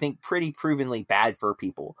I think pretty provenly bad for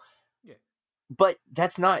people. Yeah. But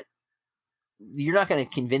you're not going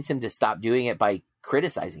to convince him to stop doing it by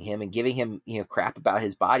criticizing him and giving him, crap about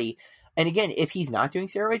his body. And again, if he's not doing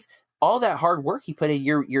steroids, all that hard work he put in,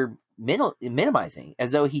 you're minimizing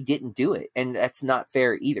as though he didn't do it. And that's not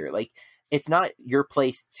fair either. Like, it's not your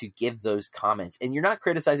place to give those comments, and you're not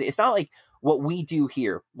criticizing. It's not like what we do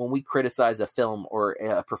here when we criticize a film or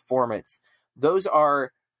a performance. Those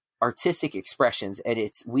are artistic expressions, and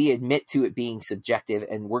we admit to it being subjective,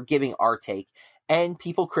 and we're giving our take. And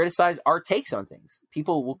people criticize our takes on things.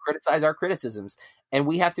 People will criticize our criticisms, and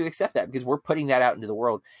we have to accept that because we're putting that out into the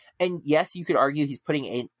world. And yes, you could argue he's putting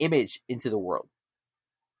an image into the world,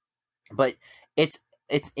 but it's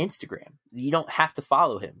Instagram. You don't have to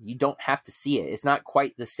follow him. You don't have to see it. It's not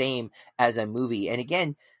quite the same as a movie. And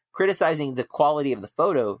again, criticizing the quality of the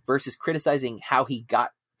photo versus criticizing how he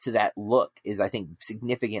got to that look is, I think,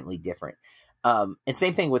 significantly different. And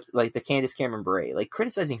same thing with like the Candace Cameron Bure, like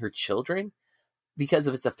criticizing her children because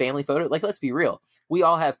if it's a family photo. Like, let's be real, we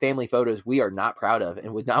all have family photos we are not proud of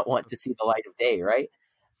and would not want to see the light of day, right?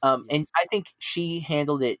 And I think she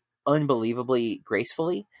handled it unbelievably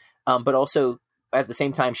gracefully, but also at the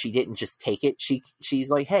same time, she didn't just take it. She's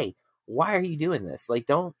like, hey, why are you doing this? Like,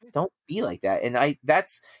 don't be like that. And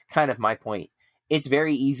that's kind of my point. It's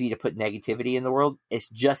very easy to put negativity in the world. It's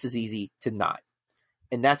just as easy to not.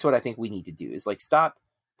 And that's what I think we need to do is like, stop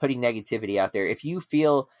putting negativity out there. If you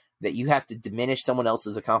feel that you have to diminish someone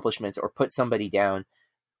else's accomplishments or put somebody down,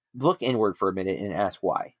 look inward for a minute and ask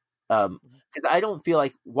why. Because I don't feel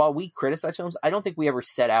like while we criticize films, I don't think we ever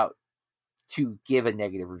set out to give a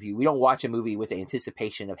negative review. We don't watch a movie with the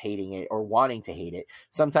anticipation of hating it or wanting to hate it.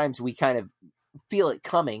 Sometimes we kind of feel it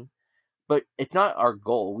coming, but it's not our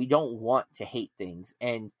goal. We don't want to hate things.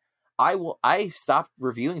 And I've stopped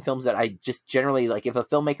reviewing films that I just generally like. If a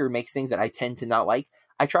filmmaker makes things that I tend to not like,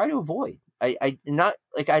 I try to avoid. I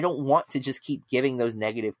don't want to just keep giving those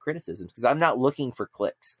negative criticisms because I'm not looking for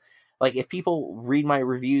clicks. Like, if people read my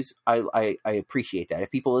reviews, I appreciate that. If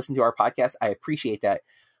people listen to our podcast, I appreciate that.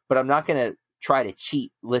 But I'm not going to try to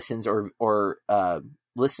cheat listens or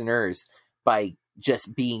listeners by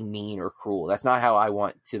just being mean or cruel. That's not how I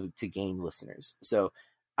want to gain listeners. So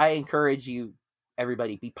I encourage you,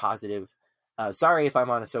 everybody, be positive. Sorry if I'm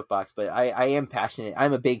on a soapbox, but I am passionate.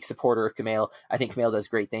 I'm a big supporter of Kumail. I think Kumail does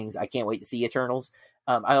great things. I can't wait to see Eternals.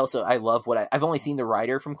 I love I've only seen The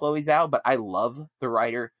Rider from Chloe Zhao, but I love The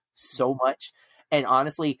Rider so much. And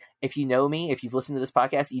honestly, if you know me, if you've listened to this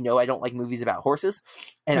podcast, you know I don't like movies about horses,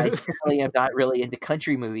 and I generally am not really into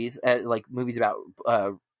country movies, like movies about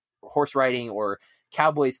horse riding or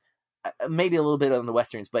cowboys. Maybe a little bit on the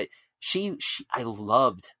westerns, but I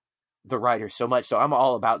loved The Rider so much, so I'm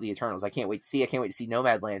all about the Eternals. I can't wait to see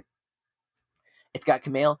Nomadland. It's got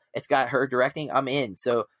Kumail, it's got her directing. I'm in.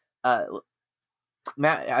 So,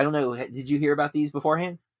 Matt, I don't know. Did you hear about these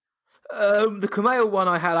beforehand? The Kumail one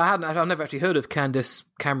I've never actually heard of Candace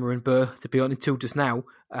Cameron Bure, to be honest, until just now.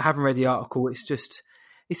 I haven't read the article. It's just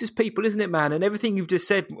people, isn't it, man? And everything you've just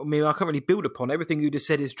said, I mean, I can't really build upon. Everything you just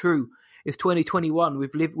said is true. It's 2021.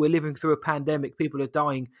 We're living through a pandemic. People are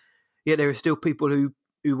dying. Yet there are still people who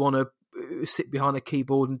want to sit behind a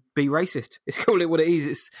keyboard and be racist. It's call it what it is.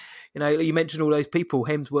 It's, you mentioned all those people,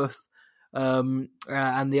 Hemsworth, and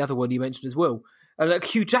the other one you mentioned as well. Like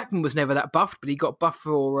Hugh Jackman was never that buffed, but he got buff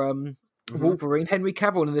for Wolverine. Henry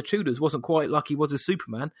Cavill in The Tudors wasn't quite like he was as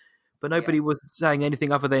Superman, but nobody was saying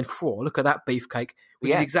anything other than, look at that beefcake,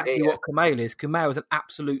 which is exactly what Kumail is. Kumail is an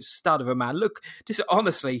absolute stud of a man. Look, just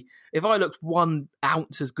honestly, if I looked 1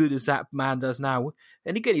 ounce as good as that man does now,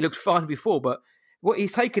 and again, he looked fine before, but what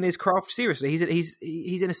he's taken his craft seriously.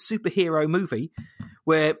 He's in a superhero movie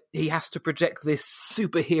where he has to project this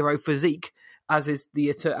superhero physique as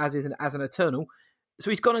an Eternal. So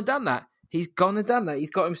he's gone and done that. He's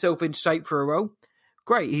got himself in shape for a role.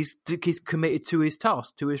 Great. He's committed to his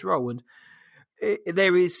task, to his role, and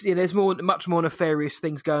there's much more nefarious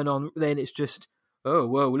things going on than it's just, oh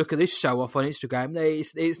well, look at this show off on Instagram.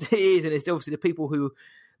 It is, and it's obviously the people who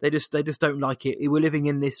they just don't like it. We're living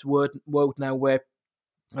in this world now where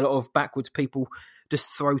a lot of backwards people just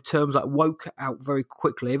throw terms like woke out very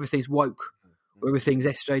quickly. Everything's woke. Everything's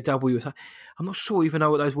SJW. I'm not sure you even know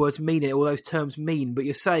what those words mean or those terms mean, but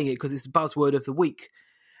you're saying it because it's the buzzword of the week.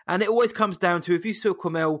 And it always comes down to, if you saw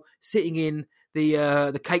Kumail sitting in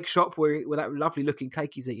the cake shop where that lovely looking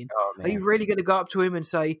cake he's eating, are you really going to go up to him and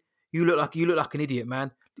say, you look like an idiot,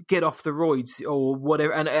 man, get off the roids or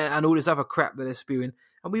whatever, and all this other crap that they're spewing?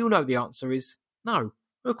 And we all know the answer is no.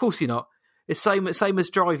 Of course you're not. It's same as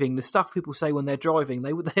driving. The stuff people say when they're driving,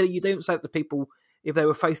 you don't say to the people if they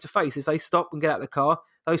were face to face. If they stop and get out of the car,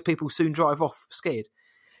 those people soon drive off scared.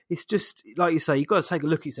 It's just like you say, you've got to take a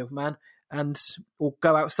look at yourself, man, or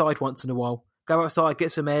go outside once in a while. Go outside,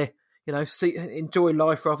 get some air, enjoy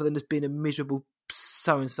life rather than just being a miserable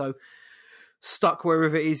so and so stuck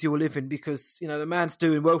wherever it is you're living. Because the man's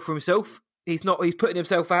doing well for himself. He's putting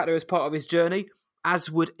himself out there as part of his journey,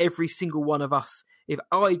 as would every single one of us. If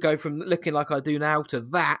I go from looking like I do now to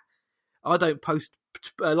that, I don't post,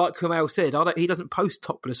 like Kumail said, he doesn't post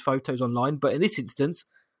topless photos online, but in this instance,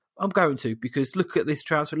 I'm going to, because look at this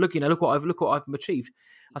transfer. Look what I've achieved.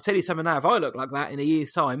 I'll tell you something now. If I look like that in a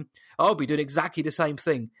year's time, I'll be doing exactly the same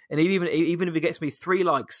thing. And even if it gets me 3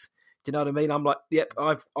 likes, do you know what I mean? I'm like, yep,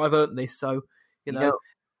 I've earned this. So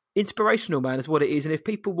inspirational, man, is what it is. And if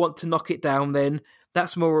people want to knock it down, then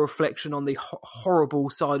that's more a reflection on the horrible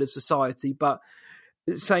side of society. But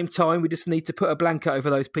at the same time, we just need to put a blanket over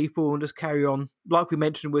those people and just carry on. Like we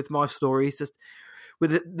mentioned with my story, it's just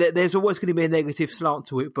there's always going to be a negative slant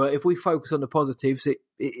to it, but if we focus on the positives,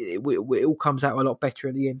 it all comes out a lot better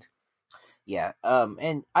in the end. Yeah.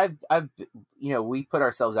 And I've we put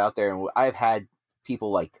ourselves out there, and I've had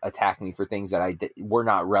people like attack me for things that were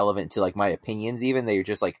not relevant to like my opinions. Even they're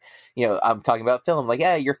just like, I'm talking about film, like,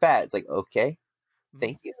 yeah, you're fat. It's like, okay,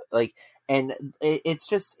 thank you. Like, and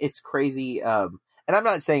it's crazy. And I'm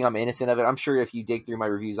not saying I'm innocent of it. I'm sure if you dig through my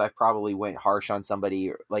reviews, I probably went harsh on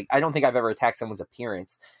somebody. Like, I don't think I've ever attacked someone's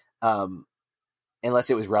appearance, unless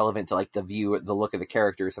it was relevant to like the look of the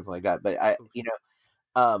character or something like that. But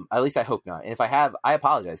at least I hope not. And if I have, I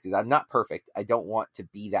apologize, because I'm not perfect. I don't want to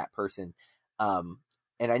be that person. And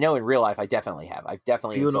I know in real life, I definitely have. I've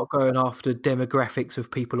definitely. You're not going after demographics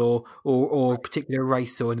of people or particular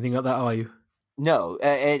race or anything like that, are you? No.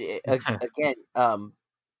 Again,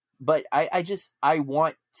 but I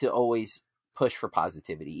want to always push for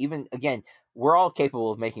positivity. Even, again, we're all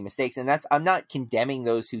capable of making mistakes, and I'm not condemning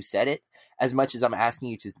those who said it as much as I'm asking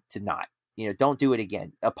you to not. Don't do it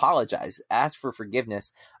again. Apologize. Ask for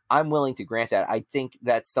forgiveness. I'm willing to grant that. I think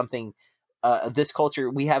that's something, this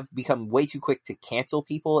culture, we have become way too quick to cancel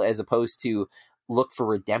people as opposed to look for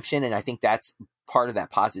redemption, and I think that's part of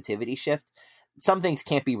that positivity shift. Some things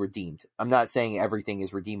can't be redeemed. I'm not saying everything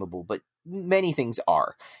is redeemable, but many things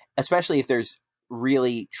are, especially if there's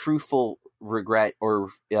really truthful regret or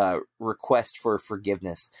request for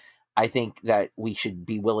forgiveness. I think that we should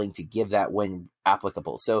be willing to give that when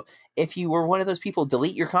applicable. So if you were one of those people,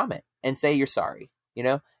 delete your comment and say you're sorry.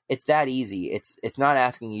 It's that easy. It's not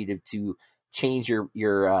asking you to change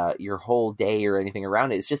your whole day or anything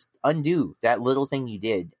around it. It's just undo that little thing you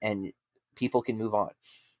did, and people can move on.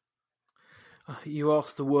 You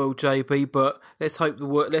asked the world, JB, but let's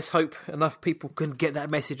hope enough people can get that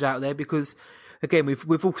message out there, because again,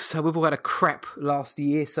 we've all had a crap last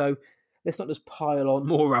year, so let's not just pile on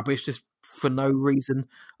more rubbish just for no reason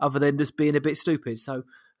other than just being a bit stupid. So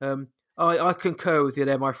I concur with you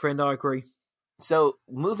there, my friend. I agree. So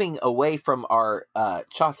moving away from our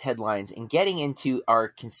chalked headlines and getting into our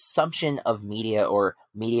consumption of media or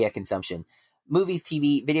media consumption. Movies,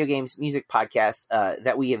 TV, video games, music, podcasts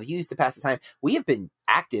that we have used to pass the time. We have been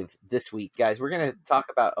active this week, guys. We're going to talk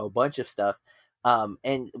about a bunch of stuff.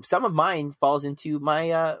 And some of mine falls into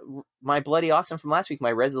my my bloody awesome from last week,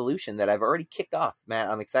 my resolution that I've already kicked off. Matt,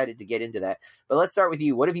 I'm excited to get into that. But let's start with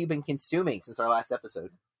you. What have you been consuming since our last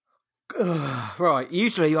episode? Right.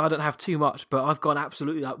 Usually I don't have too much, but I've gone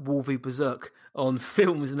absolutely like Wolvie berserk on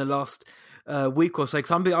films in the last week or so.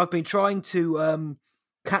 Because I've been trying to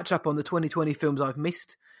catch up on the 2020 films I've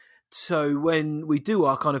missed. So when we do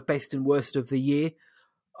our kind of best and worst of the year,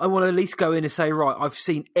 I want to at least go in and say, right, I've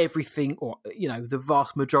seen everything, or the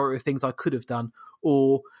vast majority of things I could have done,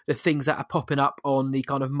 or the things that are popping up on the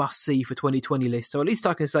kind of must-see for 2020 list. So at least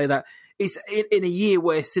I can say that it's in a year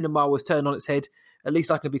where cinema was turned on its head. At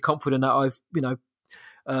least I can be confident that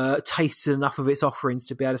I've tasted enough of its offerings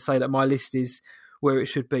to be able to say that my list is where it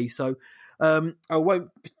should be. So I won't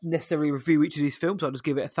necessarily review each of these films. I'll just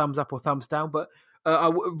give it a thumbs up or thumbs down. But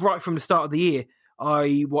right from the start of the year,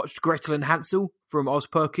 I watched Gretel and Hansel from Oz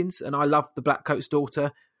Perkins, and I loved The Black Coat's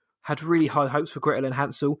Daughter. Had really high hopes for Gretel and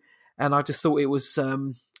Hansel, and I just thought it was a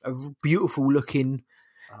beautiful looking.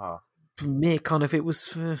 For me, kind of, it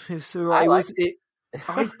was right.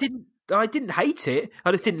 I didn't hate it.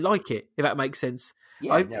 I just didn't like it, if that makes sense.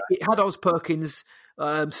 Yeah, It had Oz Perkins'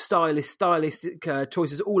 stylistic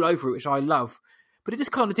choices all over it, which I love. But it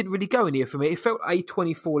just kind of didn't really go in here for me. It felt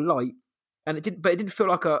A24 light, and it didn't feel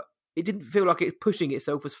like it's pushing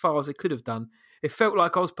itself as far as it could have done. It felt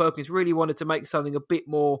like Oz Perkins really wanted to make something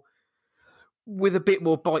with a bit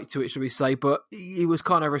more bite to it, shall we say? But he was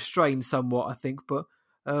kind of restrained somewhat, I think. But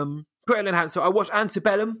Gretel and Hansel. I watched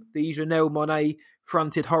Antebellum, the Janelle Monáe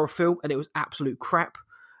fronted horror film, and it was absolute crap.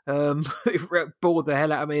 It bored the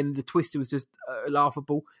hell out of me, and the twist was just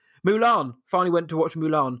laughable. Mulan. Finally went to watch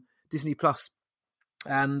Mulan, Disney Plus,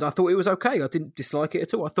 and I thought it was okay. I didn't dislike it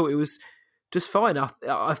at all. I thought it was just fine.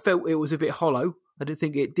 I felt it was a bit hollow. I didn't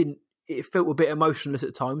think it felt a bit emotionless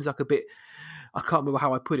at times, like a bit, I can't remember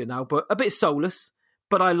how I put it now, but a bit soulless.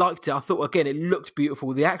 But I liked it. I thought, again, it looked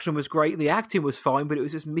beautiful. The action was great. The acting was fine, but it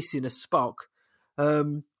was just missing a spark.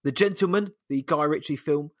 The Gentleman, the Guy Ritchie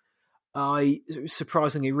film, I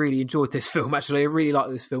surprisingly really enjoyed this film, actually. I really like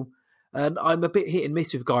this film. And I'm a bit hit and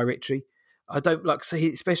miss with Guy Ritchie. I don't like to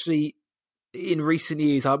say, especially in recent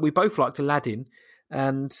years, we both liked Aladdin.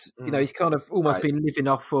 And, he's kind of almost been living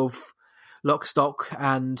off of Lock, Stock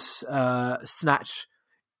and Snatch.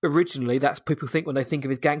 Originally, that's people think when they think of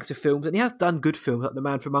his gangster films. And he has done good films like The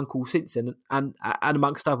Man from U.N.C.L.E. since then and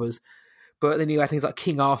amongst others. But then you had things like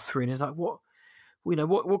King Arthur, and it's like, what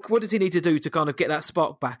what does he need to do to kind of get that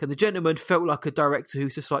spark back? And the gentleman felt like a director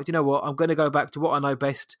who's just like, you know what, I'm going to go back to what I know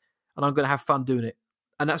best, and I'm going to have fun doing it.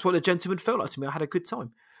 And that's what the gentleman felt like to me. I had a good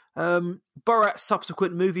time. Borat's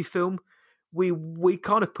subsequent movie film, we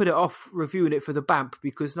kind of put it off reviewing it for the BAMP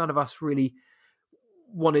because none of us really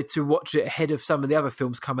wanted to watch it ahead of some of the other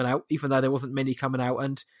films coming out, even though there wasn't many coming out.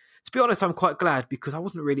 And to be honest, I'm quite glad because I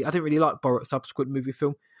didn't really like Borat's subsequent movie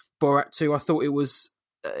film, Borat 2. I thought it was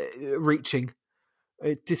reaching.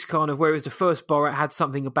 It just kind of, whereas the first Borat had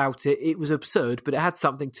something about it, it was absurd, but it had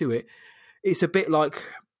something to it. It's a bit like,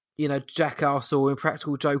 Jackass or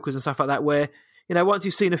Impractical Jokers and stuff like that, where, once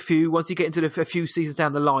you've seen once you get into a few seasons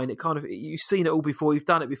down the line, you've seen it all before, you've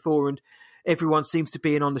done it before, and everyone seems to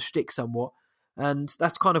be in on the shtick somewhat. And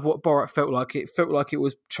that's kind of what Borat felt like. It felt like it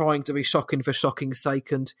was trying to be shocking for shocking's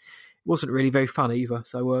sake, and it wasn't really very fun either.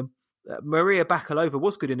 So Maria Bakalova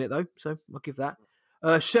was good in it, though, so I'll give that.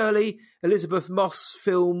 Shirley, Elizabeth Moss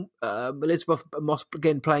film. Elizabeth Moss,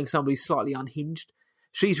 again, playing somebody slightly unhinged.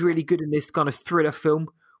 She's really good in this kind of thriller film,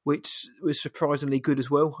 which was surprisingly good as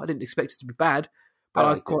well. I didn't expect it to be bad, but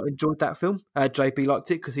I quite enjoyed that film. JB liked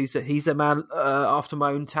it because he's a man after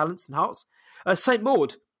my own talents and hearts. St.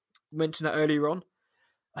 Maud, mentioned that earlier on.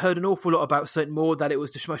 I heard an awful lot about St. Maud, that it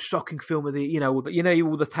was the most shocking film of the, all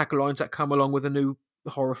the taglines that come along with a new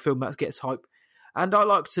horror film that gets hype. And I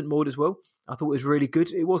liked St. Maud as well. I thought it was really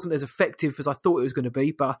good. It wasn't as effective as I thought it was going to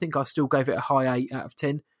be, but I think I still gave it a high 8 out of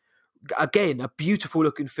 10. Again, a beautiful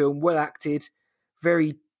looking film, well acted,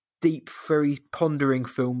 very deep, very pondering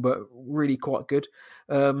film, but really quite good.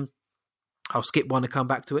 I'll skip one and come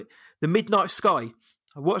back to it. The Midnight Sky.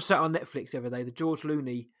 I watched that on Netflix the other day. The George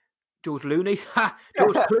Clooney.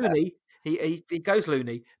 He goes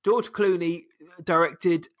loony. George Clooney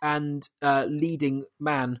directed and leading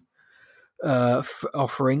man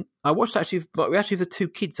offering. I watched we actually the two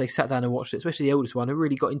kids, they sat down and watched it, especially the oldest one, who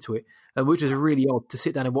really got into it, which was really odd to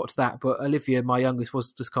sit down and watch that. But Olivia, my youngest,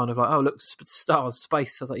 was just kind of like, oh, look, stars,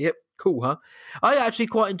 space. I was like, yep, cool, huh? I actually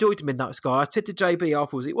quite enjoyed Midnight Sky. I said to JB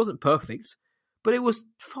afterwards, it wasn't perfect, but it was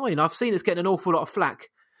fine. I've seen it's getting an awful lot of flack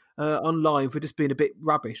online for just being a bit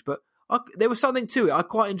rubbish, but there was something to it. I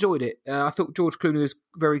quite enjoyed it. I thought George Clooney was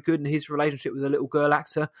very good, and his relationship with the little girl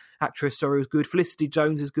actress, was good. Felicity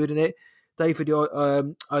Jones is good in it. David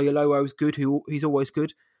Oyelowo is good. He's always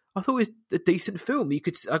good. I thought it was a decent film.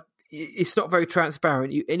 It's not very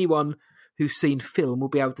transparent. Anyone who's seen film will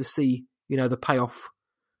be able to see, the payoff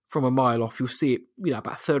from a mile off. You'll see it,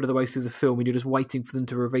 about a third of the way through the film, and you're just waiting for them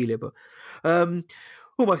to reveal it. But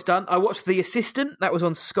almost done. I watched The Assistant. That was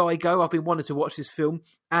on Sky Go. I've been wanting to watch this film,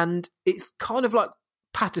 and it's kind of like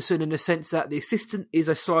Patterson in the sense that The Assistant is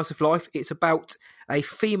a slice of life. It's about a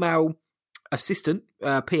female assistant,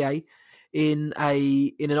 PA, in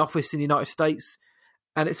an office in the United States,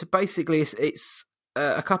 and it's basically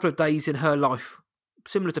a couple of days in her life,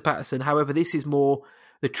 similar to Patterson. However, this is more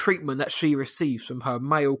the treatment that she receives from her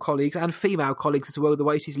male colleagues and female colleagues as well, the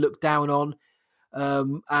way she's looked down on,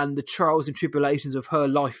 and the trials and tribulations of her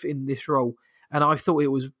life in this role. And I thought it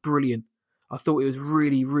was brilliant. I thought it was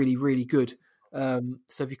really, really, really good.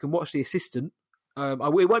 So if you can watch The Assistant, it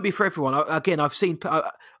won't be for everyone. I've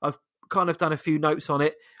kind of done a few notes on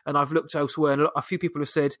it, and I've looked elsewhere, and a few people have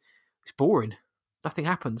said it's boring, nothing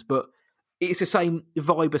happens. But it's the same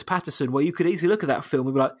vibe as Patterson, where you could easily look at that film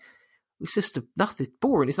and be like, it's just nothing,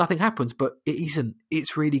 boring, nothing happens. But it isn't.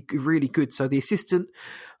 It's really, really good. So The Assistant,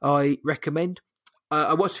 I recommend.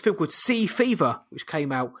 I watched a film called Sea Fever, which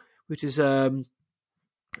came out, which is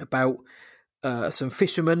about some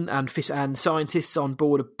fishermen and scientists on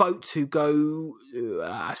board a boat who go.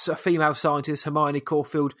 A female scientist, Hermione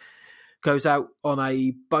Caulfield, goes out on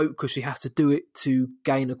a boat because she has to do it to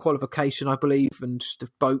gain a qualification, I believe, and the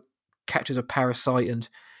boat catches a parasite, and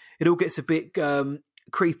it all gets a bit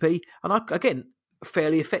creepy. And again,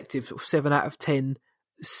 fairly effective, sort of 7 out of 10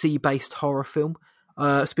 sea-based horror film.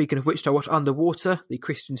 Speaking of which, I watched Underwater, the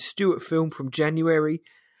Kristen Stewart film from January,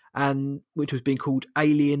 and which was being called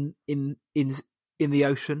Alien in the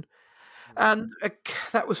Ocean, and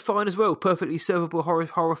that was fine as well. Perfectly servable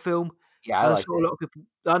horror film. Yeah, I liked it. A lot of people.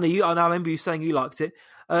 I remember you saying you liked it.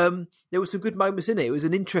 There were some good moments in it. It was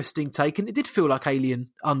an interesting take, and it did feel like Alien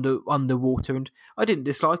underwater, and I didn't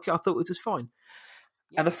dislike it. I thought it was fine.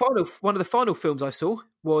 Yeah. And one of the final films I saw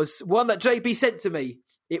was one that JB sent to me.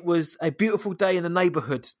 It was A Beautiful Day in the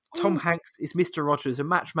Neighborhood. Tom Hanks is Mr. Rogers, a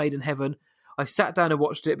match made in heaven. I sat down and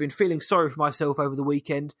watched it. I've been feeling sorry for myself over the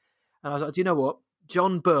weekend, and I was like, do you know what?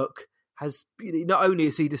 John Burke has, not only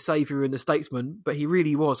is he the saviour and the statesman, but he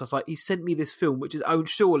really was. I was like, he sent me this film, which is,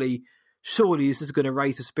 surely this is going to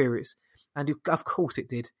raise the spirits. And of course it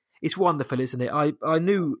did. It's wonderful, isn't it? I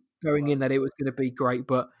knew going in that it was going to be great.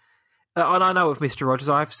 But and I know of Mr. Rogers.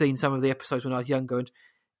 I've seen some of the episodes when I was younger, and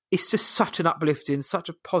it's just such an uplifting, such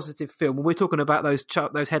a positive film. When we're talking about those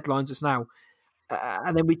headlines just now,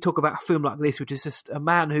 and then we talk about a film like this, which is just a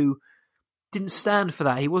man who didn't stand for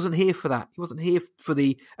that. He wasn't here for that. He wasn't here for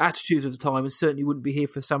the attitudes of the time, and certainly wouldn't be here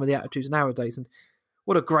for some of the attitudes nowadays. And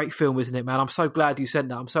what a great film, isn't it, man? I'm so glad you sent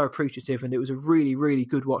that. I'm so appreciative, and it was a really, really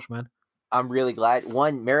good watch, man. I'm really glad.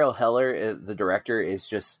 One, Mariel Heller, the director,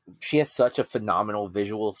 she has such a phenomenal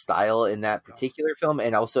visual style in that particular film,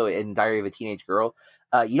 and also in Diary of a Teenage Girl.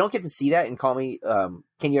 You don't get to see that in Call Me,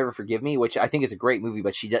 Can You Ever Forgive Me, which I think is a great movie,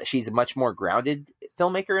 but she's a much more grounded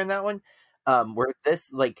filmmaker in that one. Where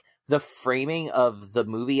this, like, the framing of the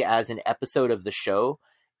movie as an episode of the show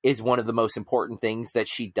is one of the most important things that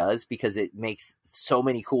she does, because it makes so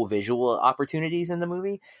many cool visual opportunities in the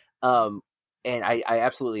movie. And I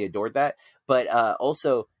absolutely adored that. But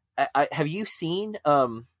also, have you seen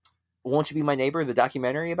Won't You Be My Neighbor, the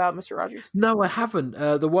documentary about Mr. Rogers? No, I haven't.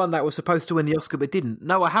 The one that was supposed to win the Oscar but didn't.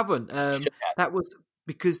 No, I haven't. That was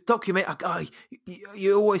because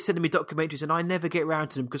you always send me documentaries, and I never get around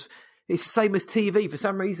to them because it's the same as TV. For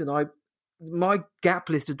some reason, my gap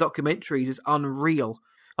list of documentaries is unreal,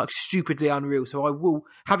 like stupidly unreal. So I will,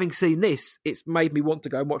 having seen this, it's made me want to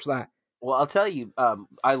go and watch that. Well, I'll tell you,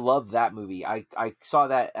 I love that movie. I saw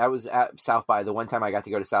that. I was at South by the one time I got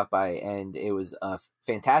to go to South by, and it was a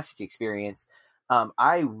fantastic experience.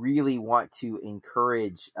 I really want to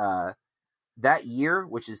encourage that year,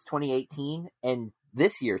 which is 2018, and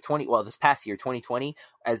this year, this past year, 2020,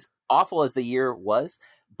 as awful as the year was,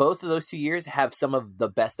 both of those 2 years have some of the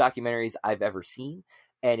best documentaries I've ever seen.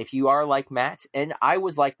 And if you are like Matt, and I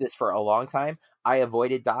was like this for a long time, I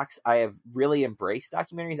avoided docs. I have really embraced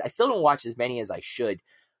documentaries. I still don't watch as many as I should,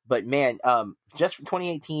 but man, just from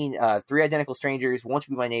 2018, Three Identical Strangers, Won't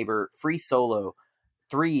You Be My Neighbor, Free Solo,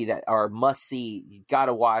 3 that are must see. You got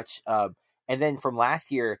to watch. And then from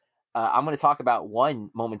last year, I'm going to talk about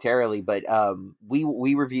one momentarily, but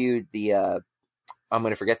we reviewed the. I'm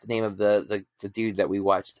going to forget the name of the dude that we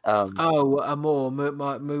watched.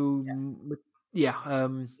 Yeah,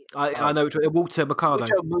 I know Walter Mercado.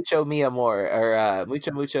 Mucho Mi Amor, or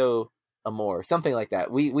Mucho Amor, something like that.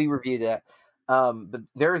 We reviewed that. But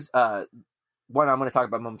there's one I'm going to talk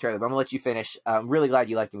about momentarily, but I'm going to let you finish. I'm really glad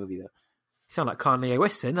you liked the movie, though. You sound like Kanye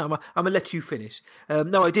West then. I'm going to let you finish.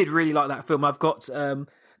 No, I did really like that film. I've got a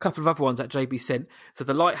couple of other ones that JB sent. So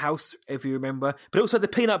The Lighthouse, if you remember, but also the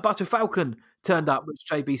Peanut Butter Falcon turned up, which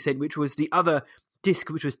JB sent, which was the other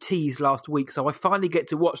disc which was teased last week. So I finally get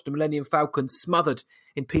to watch the Millennium Falcon smothered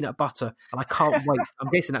in peanut butter, and I can't wait. I'm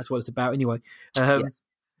guessing that's what it's about anyway. Yes.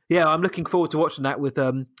 Yeah, I'm looking forward to watching that with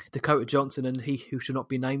Dakota Johnson and He Who Shall Not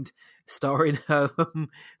Be Named starring. So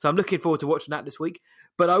I'm looking forward to watching that this week.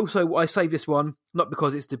 But I saved this one, not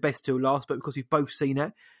because it's the best till last, but because we've both seen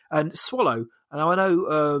it. And Swallow, and I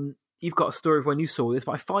know you've got a story of when you saw this,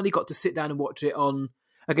 but I finally got to sit down and watch it on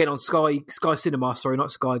Sky Cinema. Sorry,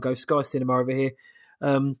 not Sky Go, Sky Cinema over here.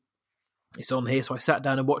 It's on here, so I sat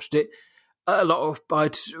down and watched it.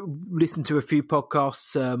 I'd listened to a few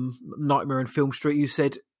podcasts, Nightmare and Film Street. You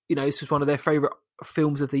said, this was one of their favourite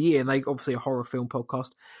films of the year, and they obviously a horror film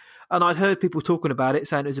podcast. And I'd heard people talking about it,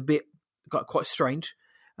 saying it was quite strange.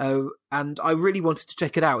 And I really wanted to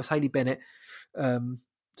check it out. It's Haley Bennett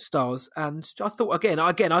stars, and I thought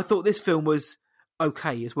I thought this film was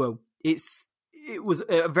okay as well. It was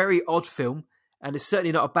a very odd film, and it's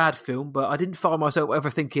certainly not a bad film, but I didn't find myself ever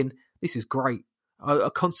thinking, this is great. I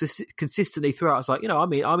consistently throughout, I was like,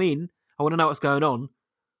 I'm in. I want to know what's going on,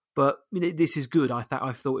 but this is good. I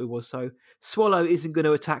thought it was. So Swallow isn't going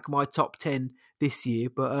to attack my top 10 this year,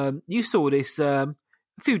 but you saw this a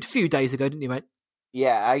few days ago, didn't you, mate?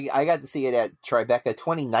 Yeah, I got to see it at Tribeca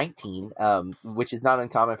 2019, which is not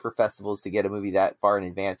uncommon for festivals to get a movie that far in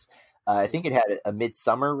advance. I think it had a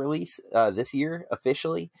midsummer release this year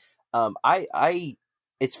officially.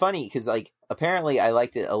 It's funny because apparently I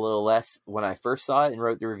liked it a little less when I first saw it and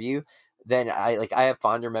wrote the review. Then I have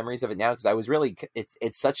fonder memories of it now because I was really it's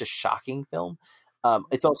such a shocking film.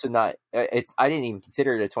 It's also not I didn't even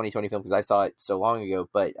consider it a 2020 film because I saw it so long ago.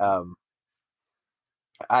 But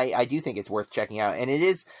I do think it's worth checking out, and it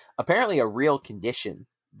is apparently a real condition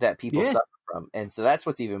that people suffer from, and so that's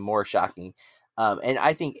what's even more shocking. And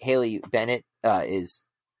I think Haley Bennett is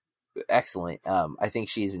excellent. I think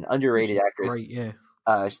she's an underrated actress. Great, yeah.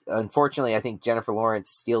 Unfortunately, I think Jennifer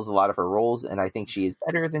Lawrence steals a lot of her roles, and I think she is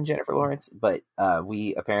better than Jennifer Lawrence. But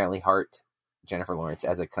we apparently heart Jennifer Lawrence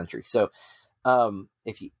as a country, so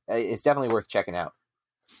it's definitely worth checking out.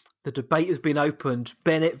 The debate has been opened.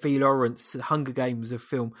 Bennett v. Lawrence, Hunger Games of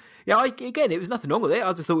film. Yeah, again, it was nothing wrong with it.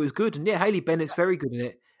 I just thought it was good, and Haley Bennett's very good in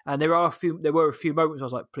it. And there were a few moments I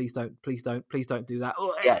was like, please don't do that.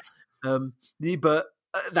 Yes. But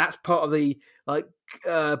that's part of the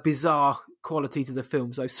bizarre quality to the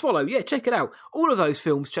film. So Swallow, yeah, check it out. All of those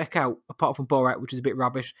films, check out, apart from Borat, which is a bit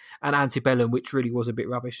rubbish, and Antebellum, which really was a bit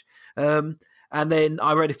rubbish. And then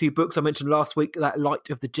I read a few books. I mentioned last week that Light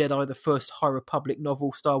of the Jedi, the first High Republic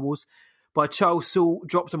novel, Star Wars, by Charles Soule,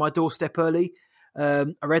 dropped on my doorstep early. I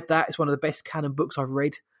read that. It's one of the best canon books I've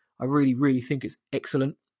read. I really, really think it's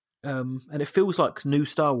excellent. And it feels like new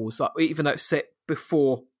Star Wars. Like, even though it's set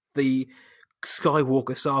before the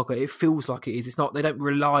Skywalker saga, it feels like it is. It's not. They don't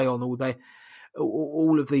rely on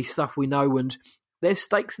all of the stuff we know. And there's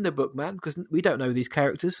stakes in the book, man, because we don't know these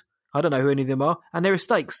characters. I don't know who any of them are. And there are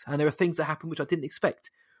stakes. And there are things that happen which I didn't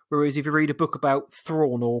expect. Whereas if you read a book about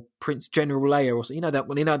Thrawn or Prince General Leia or something, you know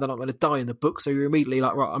they're not going to die in the book, so you're immediately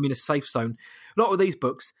like, right, I'm in a safe zone. Not with these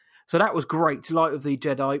books. So that was great, Light of the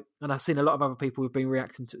Jedi, and I've seen a lot of other people who've been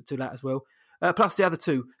reacting to that as well. Plus the other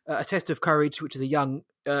two, A Test of Courage, which is a young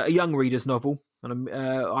reader's novel, and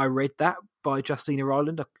I read that by Justina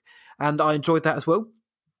Ryland, and I enjoyed that as well.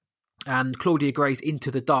 And Claudia Gray's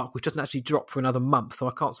Into the Dark, which doesn't actually drop for another month, so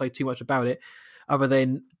I can't say too much about it, other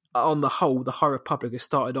than on the whole, the High Republic has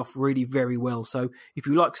started off really very well. So if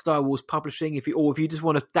you like Star Wars publishing, if you just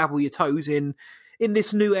want to dabble your toes in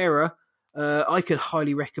this new era, I can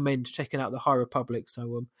highly recommend checking out the High Republic.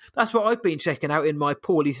 So that's what I've been checking out in my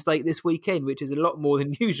poorly state this weekend, which is a lot more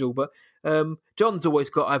than usual. But John's always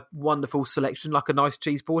got a wonderful selection, like a nice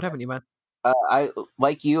cheese board, haven't you, man? I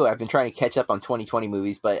like you. I've been trying to catch up on 2020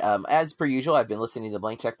 movies, but as per usual, I've been listening to the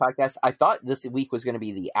Blank Check podcast. I thought this week was going to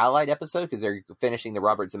be the Allied episode because they're finishing the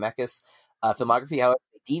Robert Zemeckis filmography. However,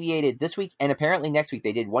 they deviated this week, and apparently next week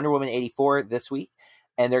they did Wonder Woman 84 this week,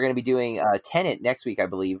 and they're going to be doing Tenet next week, I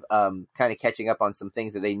believe. Kind of catching up on some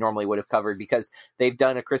things that they normally would have covered because they've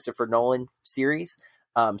done a Christopher Nolan series.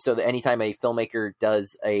 So that anytime a filmmaker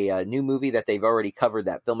does a new movie that they've already covered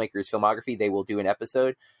that filmmaker's filmography, they will do an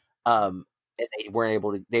episode. And they weren't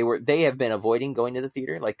able to. They have been avoiding going to the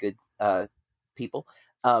theater like good people.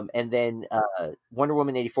 And then Wonder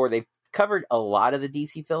Woman 84, they've covered a lot of the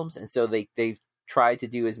DC films, and so they've tried to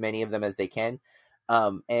do as many of them as they can.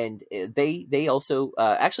 And they also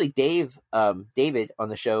actually David on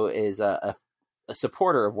the show is a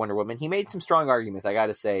supporter of Wonder Woman. He made some strong arguments, I got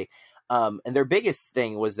to say. And their biggest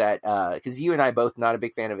thing was that because you and I both not a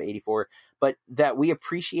big fan of 84, but that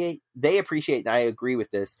they appreciate, and I agree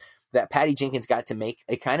with this, that Patty Jenkins got to make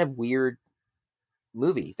a kind of weird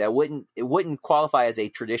movie that wouldn't qualify as a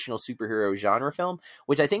traditional superhero genre film,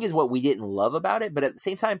 which I think is what we didn't love about it. But at the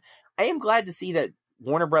same time, I am glad to see that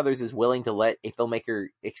Warner Brothers is willing to let a filmmaker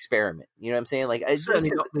experiment. You know what I'm saying? Like, it's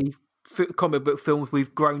certainly not the comic book films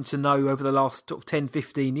we've grown to know over the last sort of 10,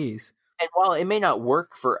 15 years. And while it may not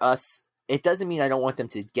work for us, it doesn't mean I don't want them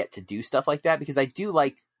to get to do stuff like that, because I do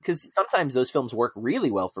because sometimes those films work really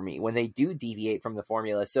well for me when they do deviate from the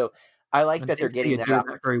formula. So I like that they're getting that out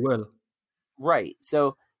very well. Right.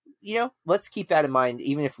 So, let's keep that in mind.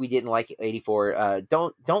 Even if we didn't like 84,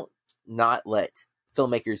 don't not let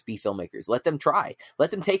filmmakers be filmmakers. Let them try. Let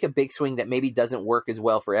them take a big swing that maybe doesn't work as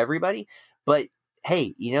well for everybody. But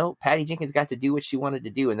hey, Patty Jenkins got to do what she wanted to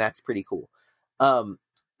do, and that's pretty cool.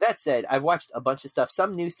 That said, I've watched a bunch of stuff,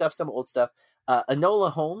 some new stuff, some old stuff.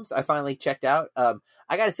 Enola Holmes, I finally checked out.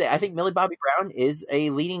 I got to say, I think Millie Bobby Brown is a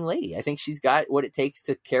leading lady. I think she's got what it takes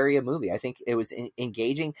to carry a movie. I think it was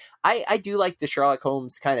engaging. I do like the Sherlock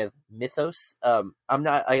Holmes kind of mythos. I've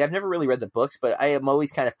never really read the books, but I am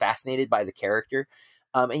always kind of fascinated by the character.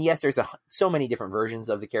 And yes, there's so many different versions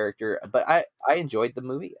of the character, but I enjoyed the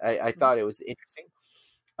movie. I thought it was interesting.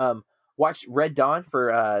 Watched Red Dawn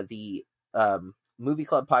for the Movie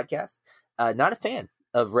Club podcast. Not a fan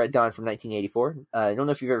of Red Dawn from 1984. I don't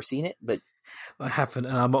know if you've ever seen it, but I haven't,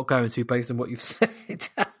 and I'm not going to based on what you've said.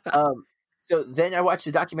 So then I watched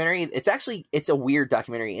the documentary. It's a weird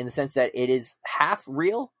documentary in the sense that it is half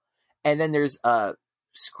real, and then there's a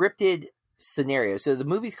scripted scenario. So the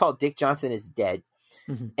movie's called Dick Johnson is Dead.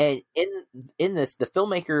 Mm-hmm. And in this, the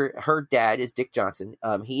filmmaker, her dad is Dick Johnson.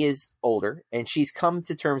 He is older, and she's come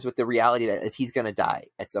to terms with the reality that he's going to die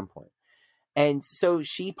at some point. And so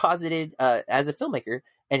she posited, as a filmmaker,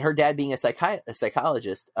 and her dad being a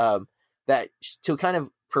psychologist, that to kind of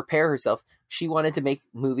prepare herself, she wanted to make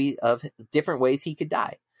movies of different ways he could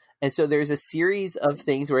die. And so there's a series of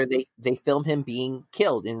things where they film him being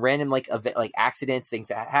killed in random accidents, things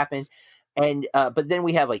that happen. And but then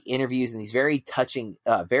we have interviews and these very touching,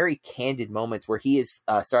 very candid moments where he is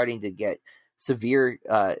starting to get severe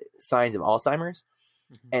signs of Alzheimer's,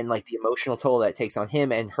 mm-hmm. and the emotional toll that takes on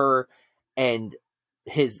him and her, and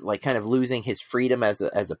his like kind of losing his freedom as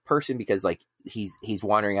a person, because like he's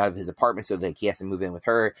wandering out of his apartment, so like he has to move in with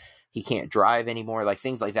her. He can't drive anymore, like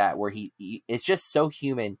things like that, where he it's just so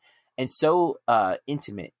human and so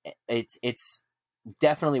intimate. It's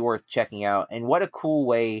definitely worth checking out, and what a cool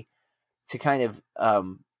way to kind of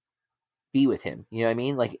be with him, you know what I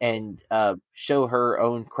mean? Like, and show her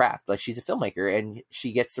own craft. Like, she's a filmmaker and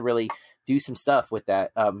she gets to really do some stuff with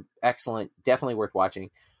that. Excellent, definitely worth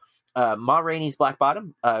watching. Ma Rainey's Black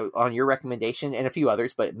Bottom, on your recommendation, and a few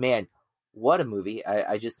others, but man, what a movie.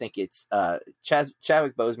 I just think it's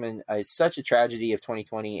Chadwick Boseman is such a tragedy of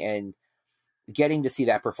 2020, and getting to see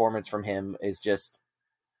that performance from him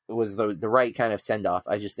was the right kind of send off.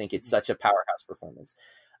 I just think it's such a powerhouse performance.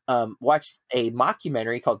 Watched a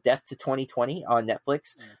mockumentary called Death to 2020 on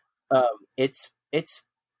Netflix. It's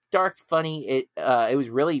dark, funny. It was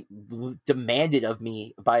really demanded of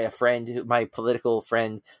me by a friend, my political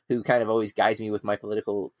friend, who kind of always guides me with my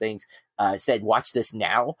political things. Said, watch this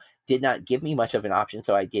now. Did not give me much of an option,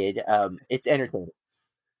 so I did. It's entertaining.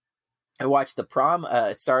 I watched The Prom,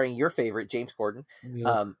 starring your favorite, James Corden.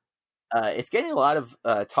 Yeah. It's getting a lot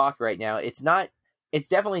of talk right now. It's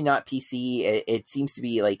definitely not PC. It seems to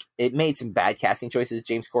be like it made some bad casting choices.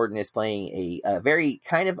 James Corden is playing a very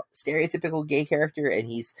kind of stereotypical gay character, and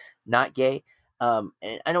he's not gay. And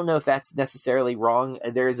I don't know if that's necessarily wrong.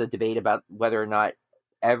 There is a debate about whether or not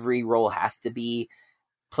every role has to be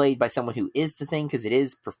played by someone who is the thing, because it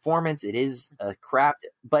is performance, it is a craft.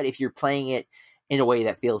 But if you're playing it in a way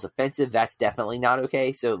that feels offensive, that's definitely not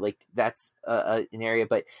okay. So like that's an area,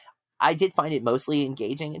 but I did find it mostly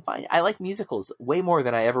engaging and fine. I like musicals way more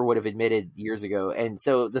than I ever would have admitted years ago. And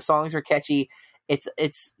so the songs are catchy.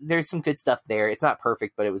 There's some good stuff there. It's not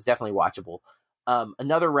perfect, but it was definitely watchable.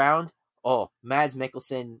 Another Round. Oh, Mads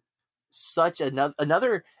Mikkelsen, such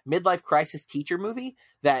another midlife crisis teacher movie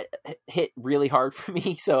that hit really hard for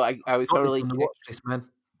me. So I was totally, watch this, man.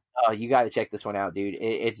 oh, you got to check this one out, dude.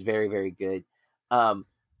 It's very, very good.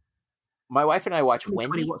 My wife and I watched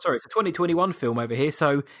Wendy. Sorry, it's a 2021 film over here,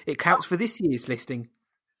 so it counts for this year's listing.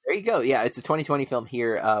 There you go. Yeah, it's a 2020 film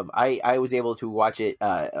here. I was able to watch it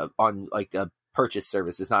on like a purchase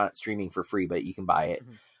service. It's not streaming for free, but you can buy it.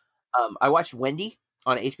 Mm-hmm. I watched Wendy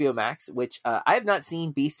on HBO Max, which I have not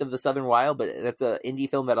seen Beast of the Southern Wild, but that's an indie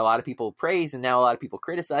film that a lot of people praise and now a lot of people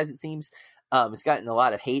criticize, it seems. It's gotten a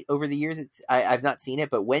lot of hate over the years. I've not seen it,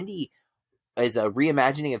 but Wendy is a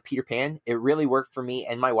reimagining of Peter Pan. It really worked for me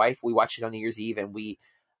and my wife. We watched it on New Year's Eve, and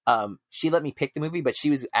she let me pick the movie, but she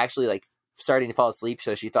was actually like starting to fall asleep,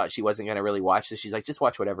 so she thought she wasn't going to really watch. So she's like, just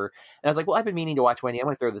watch whatever. And I was like, well, I've been meaning to watch Wendy. I'm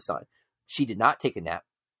going to throw this on. She did not take a nap.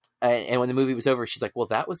 And when the movie was over, she's like, well,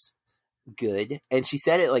 that was good. And she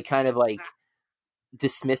said it like kind of like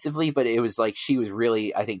dismissively, but it was like she was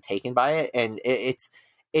really, I think, taken by it. And it's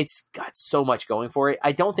got so much going for it.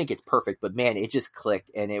 I don't think it's perfect, but man, it just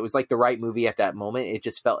clicked, and it was like the right movie at that moment. It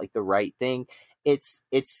just felt like the right thing. It's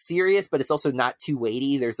serious, but it's also not too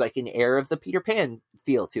weighty. There's like an air of the Peter Pan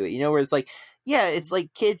feel to it, you know, where it's like, yeah, it's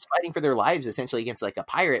like kids fighting for their lives essentially against like a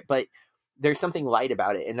pirate, but there's something light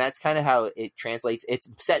about it. And that's kind of how it translates. It's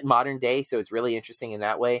set in modern day, so it's really interesting in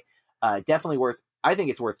that way. Definitely I think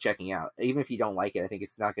it's worth checking out. Even if you don't like it, I think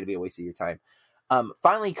it's not going to be a waste of your time.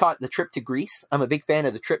 Finally caught The Trip to Greece. I'm a big fan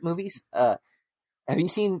of the Trip movies. Have you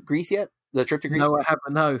seen Greece yet? The Trip to Greece? No, I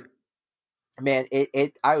haven't. No. Man,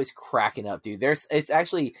 I was cracking up, dude. There's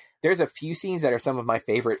a few scenes that are some of my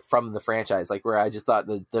favorite from the franchise, like where I just thought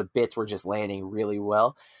the bits were just landing really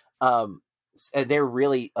well. They're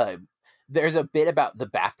really, there's a bit about the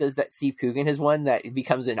BAFTAs that Steve Coogan has won that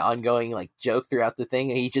becomes an ongoing like joke throughout the thing.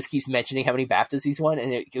 And he just keeps mentioning how many BAFTAs he's won,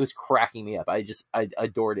 and it was cracking me up. I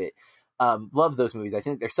adored it. Love those movies. I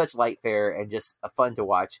think they're such light fare and just fun to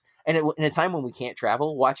watch. And in a time when we can't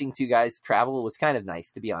travel, watching two guys travel was kind of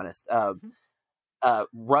nice, to be honest.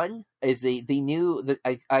 Run is the new,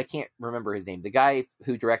 I can't remember his name. The guy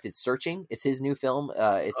who directed Searching. It's his new film.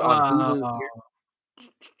 It's on Hulu.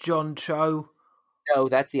 John Cho. No,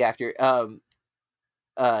 that's the actor.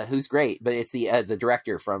 Who's great, but it's the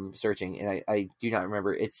director from Searching, and I do not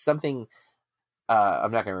remember. It's something.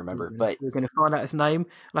 I'm not going to remember, but we're going to find out his name.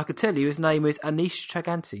 And I could tell you his name is Anish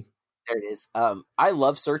Chaganty. There it is. I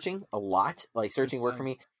love Searching a lot. Like Searching worked for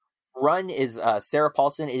me. Run is Sarah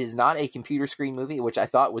Paulson. It is not a computer screen movie, which I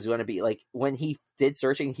thought was going to be like when he did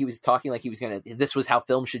Searching, he was talking like he was going to, this was how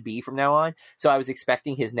film should be from now on. So I was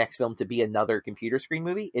expecting his next film to be another computer screen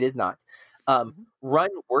movie. It is not. Run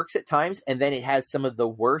works at times, and then it has some of the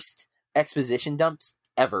worst exposition dumps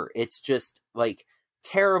ever. It's just like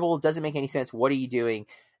terrible. Doesn't make any sense. What are you doing?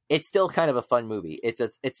 It's still kind of a fun movie. It's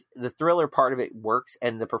the thriller part of it works,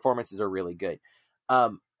 and the performances are really good.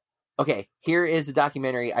 Okay, here is a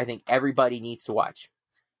documentary I think everybody needs to watch: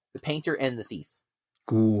 The Painter and the Thief.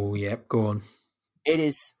 Ooh, yep, go on. It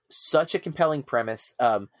is such a compelling premise.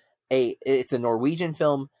 It's a Norwegian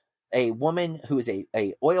film. A woman who is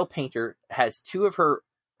a oil painter has two of her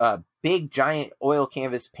big giant oil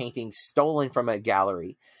canvas paintings stolen from a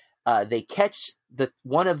gallery. They catch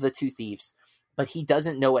one of the two thieves, but he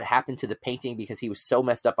doesn't know what happened to the painting because he was so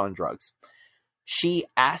messed up on drugs. She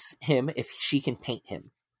asks him if she can paint him,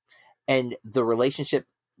 and the relationship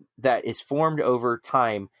that is formed over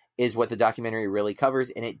time is what the documentary really covers,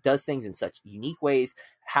 and it does things in such unique ways.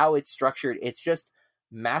 How it's structured, it's just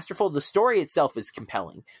masterful. The story itself is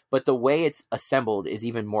compelling, but the way it's assembled is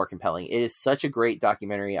even more compelling. It is such a great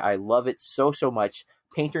documentary. I love it so much.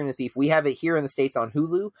 Painter and the Thief. We have it here in the States on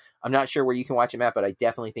Hulu. I'm not sure where you can watch it, Matt, but I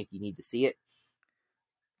definitely think you need to see it.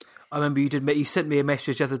 I remember you sent me a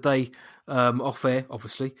message the other day, off air,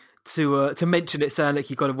 obviously, to mention it, saying that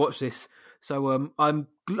you got to watch this. So I'm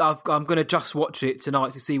going to just watch it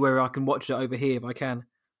tonight to see where I can watch it over here if I can.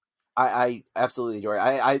 I absolutely adore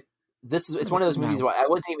it. It's one of those movies where I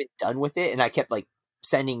wasn't even done with it, and I kept like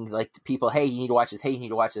sending like to people, hey, you need to watch this, hey, you need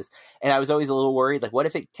to watch this. And I was always a little worried, like, what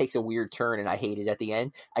if it takes a weird turn and I hate it at the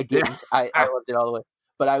end? I didn't. I loved it all the way.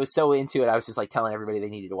 But I was so into it, I was just like telling everybody they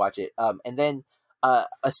needed to watch it. And then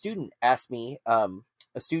a student asked me, a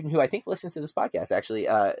student who I think listens to this podcast actually,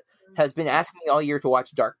 has been asking me all year to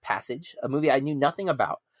watch Dark Passage, a movie I knew nothing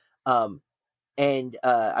about. And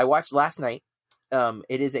I watched last night.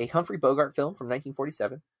 It is a Humphrey Bogart film from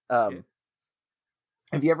 1947.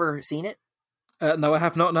 Have you ever seen it? No, I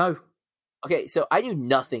have not, no. Okay, so I knew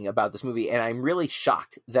nothing about this movie, and I'm really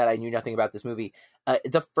shocked that I knew nothing about this movie.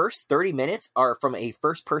 The first 30 minutes are from a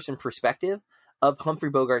first-person perspective of Humphrey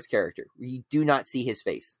Bogart's character. You do not see his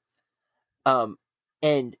face.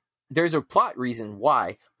 And there's a plot reason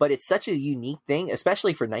why, but it's such a unique thing,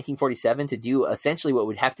 especially for 1947, to do essentially what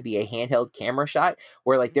would have to be a handheld camera shot,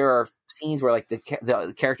 where like there are scenes where like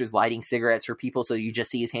the character's lighting cigarettes for people, so you just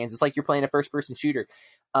see his hands. It's like you're playing a first-person shooter.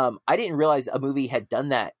 I didn't realize a movie had done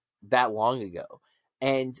that long ago,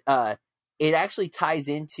 and it actually ties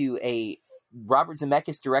into a Robert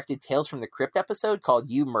Zemeckis directed Tales from the Crypt episode called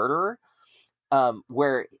 "You Murderer,"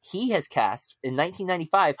 where he has cast in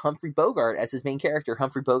 1995 Humphrey Bogart as his main character.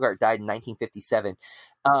 Humphrey Bogart died in 1957,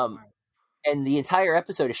 and the entire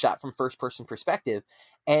episode is shot from first-person perspective,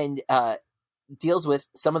 and deals with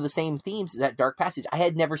some of the same themes that Dark Passage. I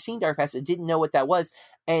had never seen Dark Passage. I didn't know what that was.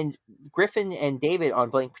 And Griffin and David on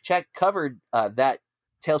Blank Check covered that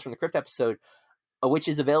Tales from the Crypt episode, which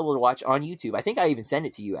is available to watch on YouTube. I think I even sent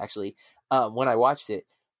it to you, actually, when I watched it.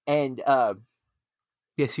 And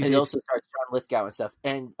yes, you did. It also stars John Lithgow and stuff.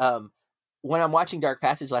 And when I'm watching Dark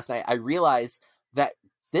Passage last night, I realized that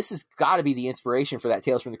this has got to be the inspiration for that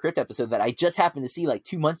Tales from the Crypt episode that I just happened to see like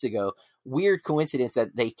 2 months ago. Weird coincidence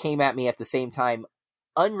that they came at me at the same time,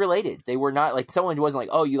 unrelated. They were not like, someone wasn't like,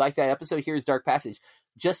 oh, you like that episode? Here's Dark Passage.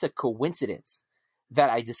 Just a coincidence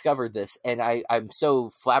that I discovered this, and I'm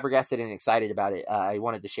so flabbergasted and excited about it. I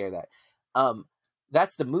wanted to share that.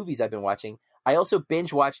 That's the movies I've been watching. I also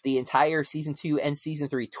binge watched the entire season 2 and season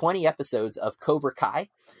 3, 20 episodes of Cobra Kai.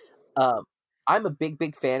 I'm a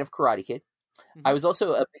big fan of Karate Kid. Mm-hmm. I was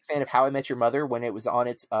also a big fan of How I Met Your Mother when it was on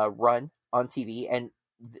its run on TV, and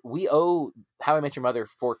we owe How I Met Your Mother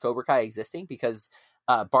for Cobra Kai existing because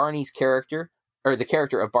Barney's character, or the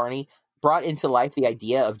character of Barney, brought into life the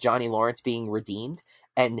idea of Johnny Lawrence being redeemed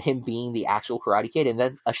and him being the actual Karate Kid, and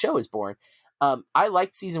then a show is born. I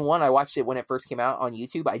liked season 1. I watched it when it first came out on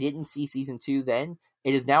YouTube. I didn't see season 2 then.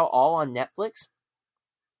 It is now all on Netflix.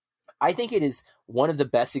 I think it is one of the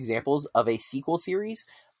best examples of a sequel series,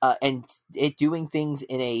 and it doing things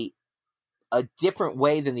in a different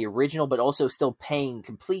way than the original, but also still paying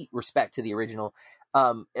complete respect to the original.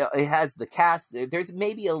 It has the cast. There's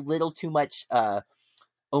maybe a little too much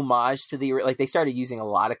homage to the, like, they started using a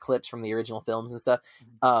lot of clips from the original films and stuff.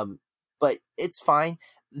 But it's fine.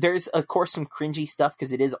 There's of course some cringy stuff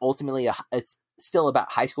because it is ultimately it's still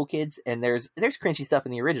about high school kids, and there's cringy stuff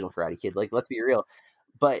in the original Karate Kid. Like, let's be real.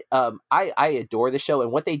 But I adore the show,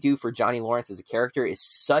 and what they do for Johnny Lawrence as a character is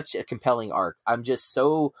such a compelling arc. I'm just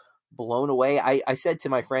so blown away. I said to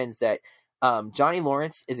my friends that Johnny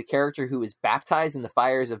Lawrence is a character who is baptized in the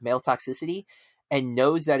fires of male toxicity and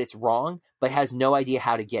knows that it's wrong, but has no idea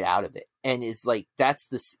how to get out of it. And is like, that's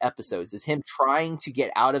this episode, is him trying to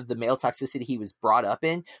get out of the male toxicity he was brought up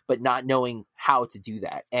in, but not knowing how to do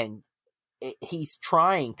that. And he's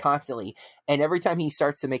trying constantly, and every time he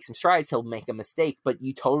starts to make some strides, he'll make a mistake, but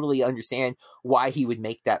you totally understand why he would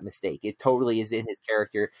make that mistake. It totally is in his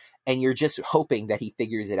character, and you're just hoping that he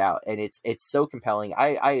figures it out. And it's so compelling.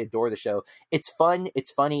 I adore the show. It's fun.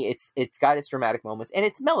 It's funny. It's got its dramatic moments, and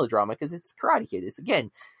it's melodrama because it's Karate Kid. It's,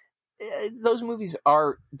 again, those movies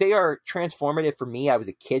are transformative for me. I was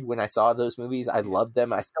a kid when I saw those movies. I loved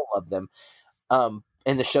them. I still love them.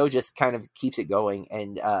 And the show just kind of keeps it going.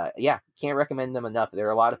 And can't recommend them enough. They're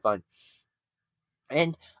a lot of fun.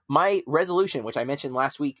 And my resolution, which I mentioned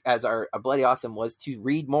last week as our Bloody Awesome, was to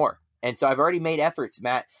read more. And so I've already made efforts,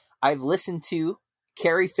 Matt. I've listened to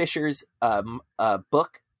Carrie Fisher's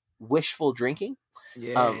book, Wishful Drinking.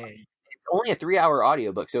 Yeah. It's only a 3-hour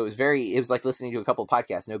audiobook, so it was like listening to a couple of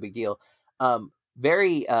podcasts, no big deal.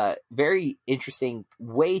 Very interesting,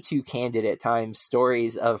 way too candid at times,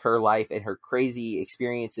 stories of her life and her crazy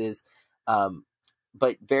experiences,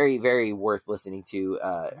 but very, very worth listening to.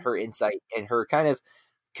 Her insight and her kind of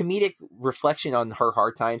comedic reflection on her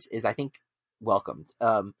hard times is, I think, welcomed.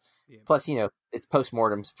 Plus, it's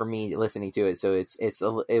postmortems for me listening to it, so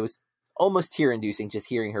it was almost tear-inducing just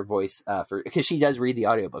hearing her voice, because she does read the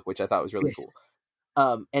audiobook, which I thought was really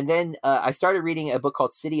cool. And then I started reading a book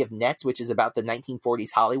called City of Nets, which is about the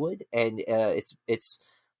 1940s Hollywood, and it's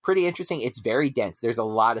pretty interesting. It's very dense. There's a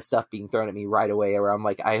lot of stuff being thrown at me right away where I'm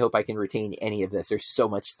like, I hope I can retain any of this. There's so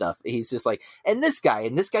much stuff. He's just like, and this guy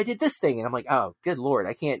did this thing, and I'm like, oh, good Lord,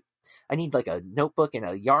 I need like a notebook and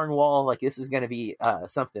a yarn wall. Like, this is going to be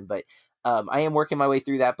something. But I am working my way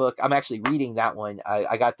through that book. I'm actually reading that one.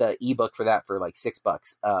 I got the ebook for that for like $6.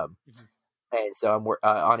 And so I'm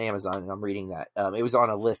on Amazon, and I'm reading that. It was on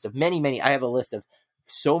a list of many. I have a list of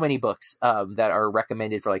so many books that are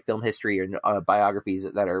recommended for like film history or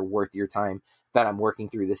biographies that are worth your time that I'm working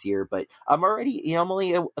through this year. But I'm already, I'm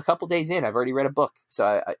only a couple days in. I've already read a book,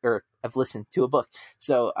 so I've listened to a book.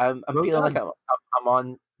 So I'm feeling like I'm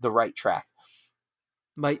on the right track.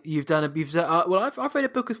 Mate, I've read a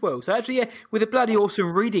book as well. So actually, with a Bloody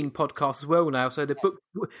Awesome reading podcast as well now. So the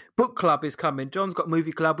book club is coming. John's got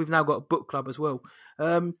movie club. We've now got a book club as well.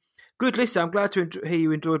 Good listen. I'm glad to hear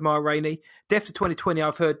you enjoyed Ma Rainey. Death to 2020,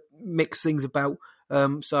 I've heard mixed things about.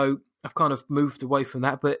 So I've kind of moved away from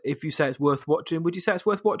that. But if you say it's worth watching, would you say it's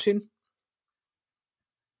worth watching?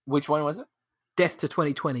 Which one was it? Death to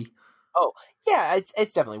 2020. Oh, yeah, it's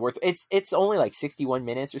definitely worth it. It's only like 61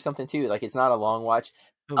 minutes or something too. Like, it's not a long watch.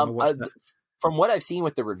 From what I've seen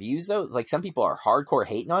with the reviews though, like, some people are hardcore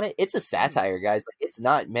hating on it. It's a satire, guys. Like, it's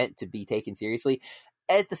not meant to be taken seriously.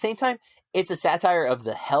 At the same time, it's a satire of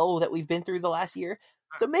the hell that we've been through the last year.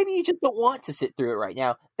 So maybe you just don't want to sit through it right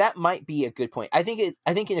now. That might be a good point. I think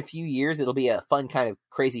in a few years it'll be a fun kind of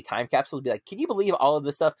crazy time capsule to be like, can you believe all of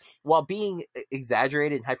this stuff while being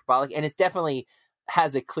exaggerated and hyperbolic? And it's definitely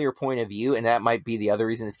has a clear point of view, and that might be the other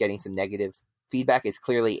reason it's getting some negative feedback. It's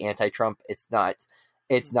clearly anti-Trump. It's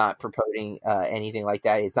not promoting anything like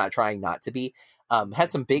that. It's not trying not to be.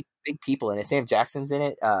 Has some big people in it. Sam Jackson's in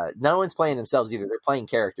it. No one's playing themselves either. They're playing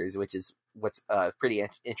characters, which is what's pretty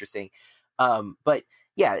interesting. But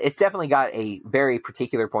yeah, it's definitely got a very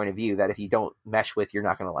particular point of view that if you don't mesh with, you're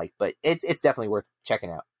not going to like. But it's definitely worth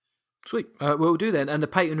checking out. Sweet. We'll do then. And the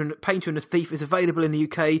Painter and the Thief is available in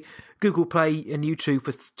the UK, Google Play and YouTube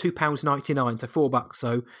for £2.99, so $4.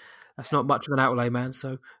 So that's not much of an outlay, man.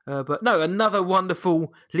 So, but no, another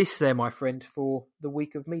wonderful list there, my friend, for the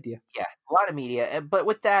week of media. Yeah, a lot of media. But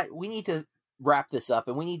with that, we need to wrap this up,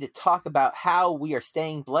 and we need to talk about how we are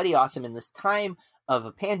staying bloody awesome in this time of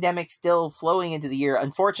a pandemic still flowing into the year.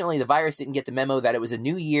 Unfortunately, the virus didn't get the memo that it was a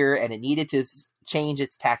new year and it needed to change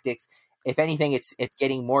its tactics. If anything, it's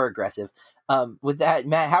getting more aggressive. With that,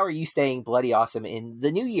 Matt, how are you staying bloody awesome in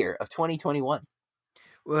the new year of 2021?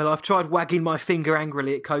 Well, I've tried wagging my finger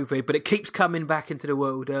angrily at COVID, but it keeps coming back into the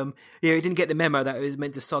world. It didn't get the memo that it was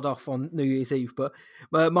meant to sod off on New Year's Eve, but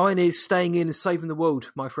mine is staying in and saving the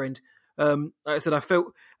world, my friend. Like I said, I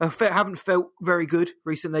haven't felt very good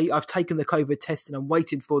recently. I've taken the COVID test and I'm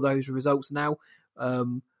waiting for those results now.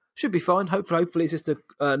 Should be fine. Hopefully it's just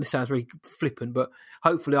this sounds very flippant, but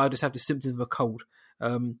hopefully I just have the symptoms of a cold.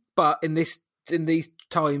 But in these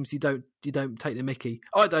times, you don't take the mickey.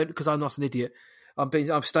 I don't, because I'm not an idiot.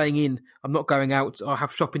 I'm staying in. I'm not going out. I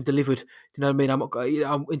have shopping delivered. Do you know what I mean? I'm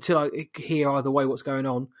not until I hear either way what's going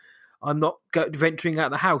on. I'm not venturing out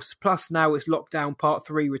of the house. Plus now it's lockdown part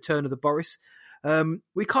 3, return of the Boris.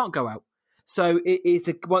 We can't go out. So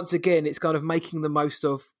once again, it's kind of making the most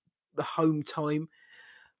of the home time,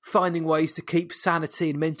 finding ways to keep sanity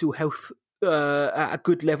and mental health at a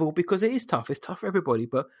good level, because it is tough. It's tough for everybody.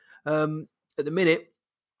 But at the minute,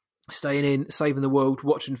 staying in, saving the world,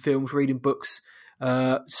 watching films, reading books,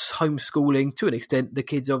 homeschooling to an extent, the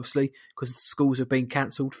kids obviously, because the schools have been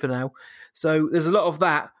cancelled for now. So there's a lot of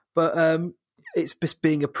that, but it's just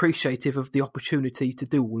being appreciative of the opportunity to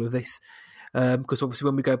do all of this, because obviously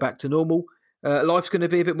when we go back to normal, life's going to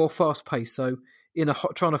be a bit more fast-paced, so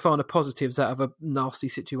trying to find the positives out of a nasty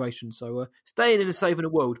situation. So staying in and saving the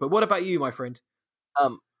world. But what about you, my friend?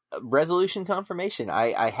 Resolution confirmation.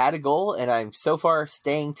 I had a goal, and I'm so far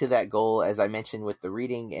staying to that goal, as I mentioned with the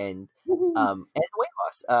reading and weight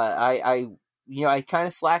loss. I kind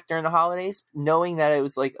of slacked during the holidays, knowing that it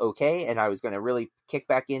was like okay, and I was going to really kick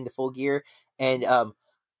back into full gear. And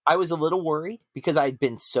I was a little worried because I'd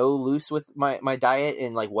been so loose with my diet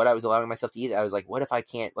and like what I was allowing myself to eat. I was like, what if I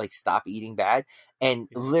can't like stop eating bad? And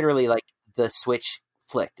literally like the switch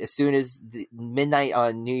flicked. As soon as the midnight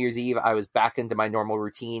on New Year's Eve, I was back into my normal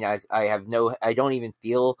routine. I don't even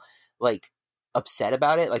feel like upset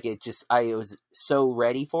about it. Like I was so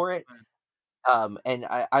ready for it. And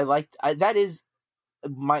that is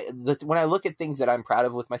when I look at things that I'm proud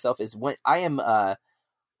of with myself is when I am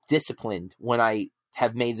disciplined, when I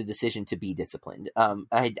have made the decision to be disciplined.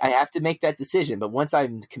 I have to make that decision, but once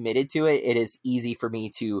I'm committed to it, it is easy for me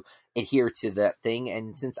to adhere to that thing.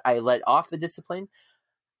 And since I let off the discipline,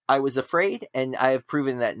 I was afraid, and I have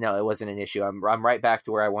proven that no, it wasn't an issue. I'm right back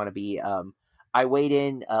to where I want to be. I weighed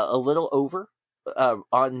in a little over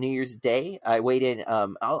on New Year's Day. I weighed in.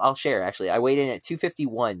 I'll share actually. I weighed in at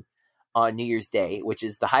 251 on New Year's Day, which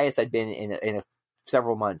is the highest I'd been in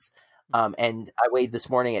several months. And I weighed this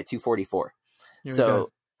morning at 244.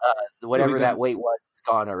 So whatever that weight was, it's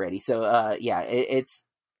gone already. So it's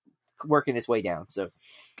working its way down. So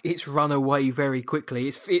it's run away very quickly.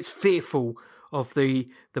 It's fearful of the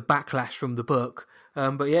backlash from the book.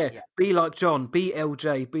 But be like John,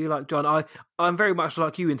 BLJ, be like John. I'm very much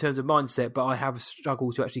like you in terms of mindset, but I have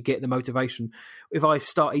struggled to actually get the motivation. If I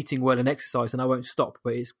start eating well and exercise, then I won't stop,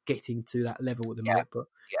 but it's getting to that level at the minute. But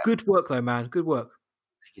good work though, man. Good work.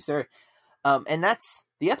 Thank you, sir. And that's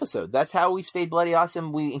the episode. That's how we've stayed bloody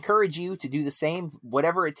awesome. We encourage you to do the same,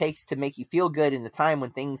 whatever it takes to make you feel good in the time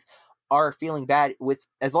when things are feeling bad,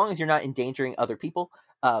 as long as you're not endangering other people.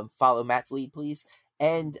 Follow Matt's lead, please.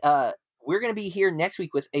 And we're going to be here next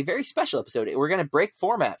week with a very special episode. We're going to break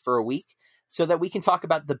format for a week so that we can talk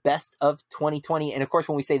about the best of 2020. And of course,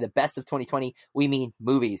 when we say the best of 2020, we mean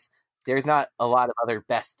movies. There's not a lot of other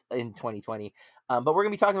best in 2020. But we're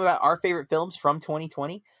going to be talking about our favorite films from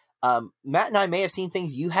 2020. Matt and I may have seen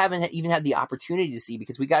things you haven't even had the opportunity to see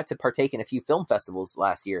because we got to partake in a few film festivals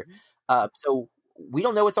last year. So we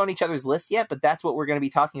don't know what's on each other's list yet, but that's what we're going to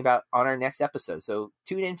be talking about on our next episode. So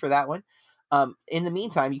tune in for that one. In the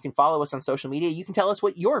meantime, you can follow us on social media. You can tell us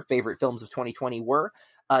what your favorite films of 2020 were.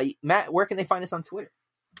 Matt, where can they find us on Twitter?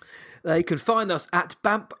 They can find us at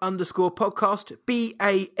BAMP_podcast,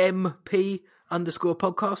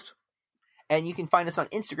 BAMP_podcast. And you can find us on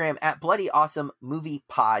Instagram at Bloody Awesome Movie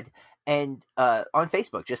Pod, and on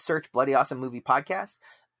Facebook, just search Bloody Awesome Movie Podcast.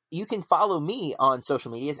 You can follow me on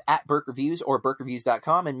social medias at Burke Reviews or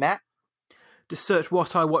BurkeReviews.com. And Matt? Just search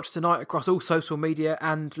What I Watched Tonight across all social media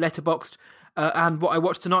and Letterboxd, and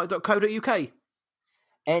whatIwatchedtonight.co.uk.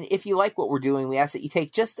 And if you like what we're doing, we ask that you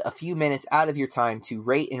take just a few minutes out of your time to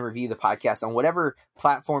rate and review the podcast on whatever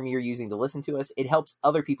platform you're using to listen to us. It helps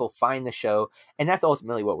other people find the show, and that's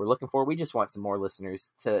ultimately what we're looking for. We just want some more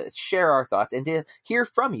listeners to share our thoughts and to hear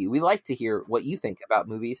from you. We like to hear what you think about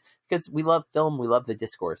movies because we love film, we love the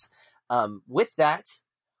discourse. With that,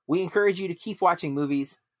 we encourage you to keep watching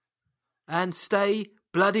movies. And stay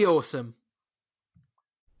bloody awesome.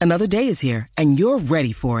 Another day is here, and you're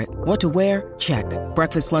ready for it. What to wear? Check.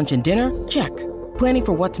 Breakfast, lunch, and dinner? Check. Planning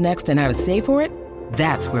for what's next and how to save for it?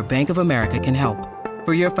 That's where Bank of America can help.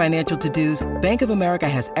 For your financial to-dos, Bank of America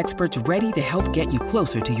has experts ready to help get you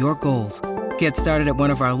closer to your goals. Get started at one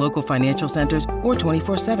of our local financial centers or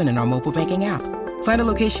 24/7 in our mobile banking app. Find a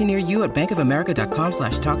location near you at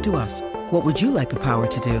bankofamerica.com/talktous. What would you like the power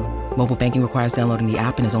to do? Mobile banking requires downloading the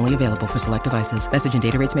app and is only available for select devices. Message and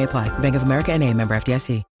data rates may apply. Bank of America NA, member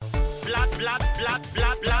FDIC.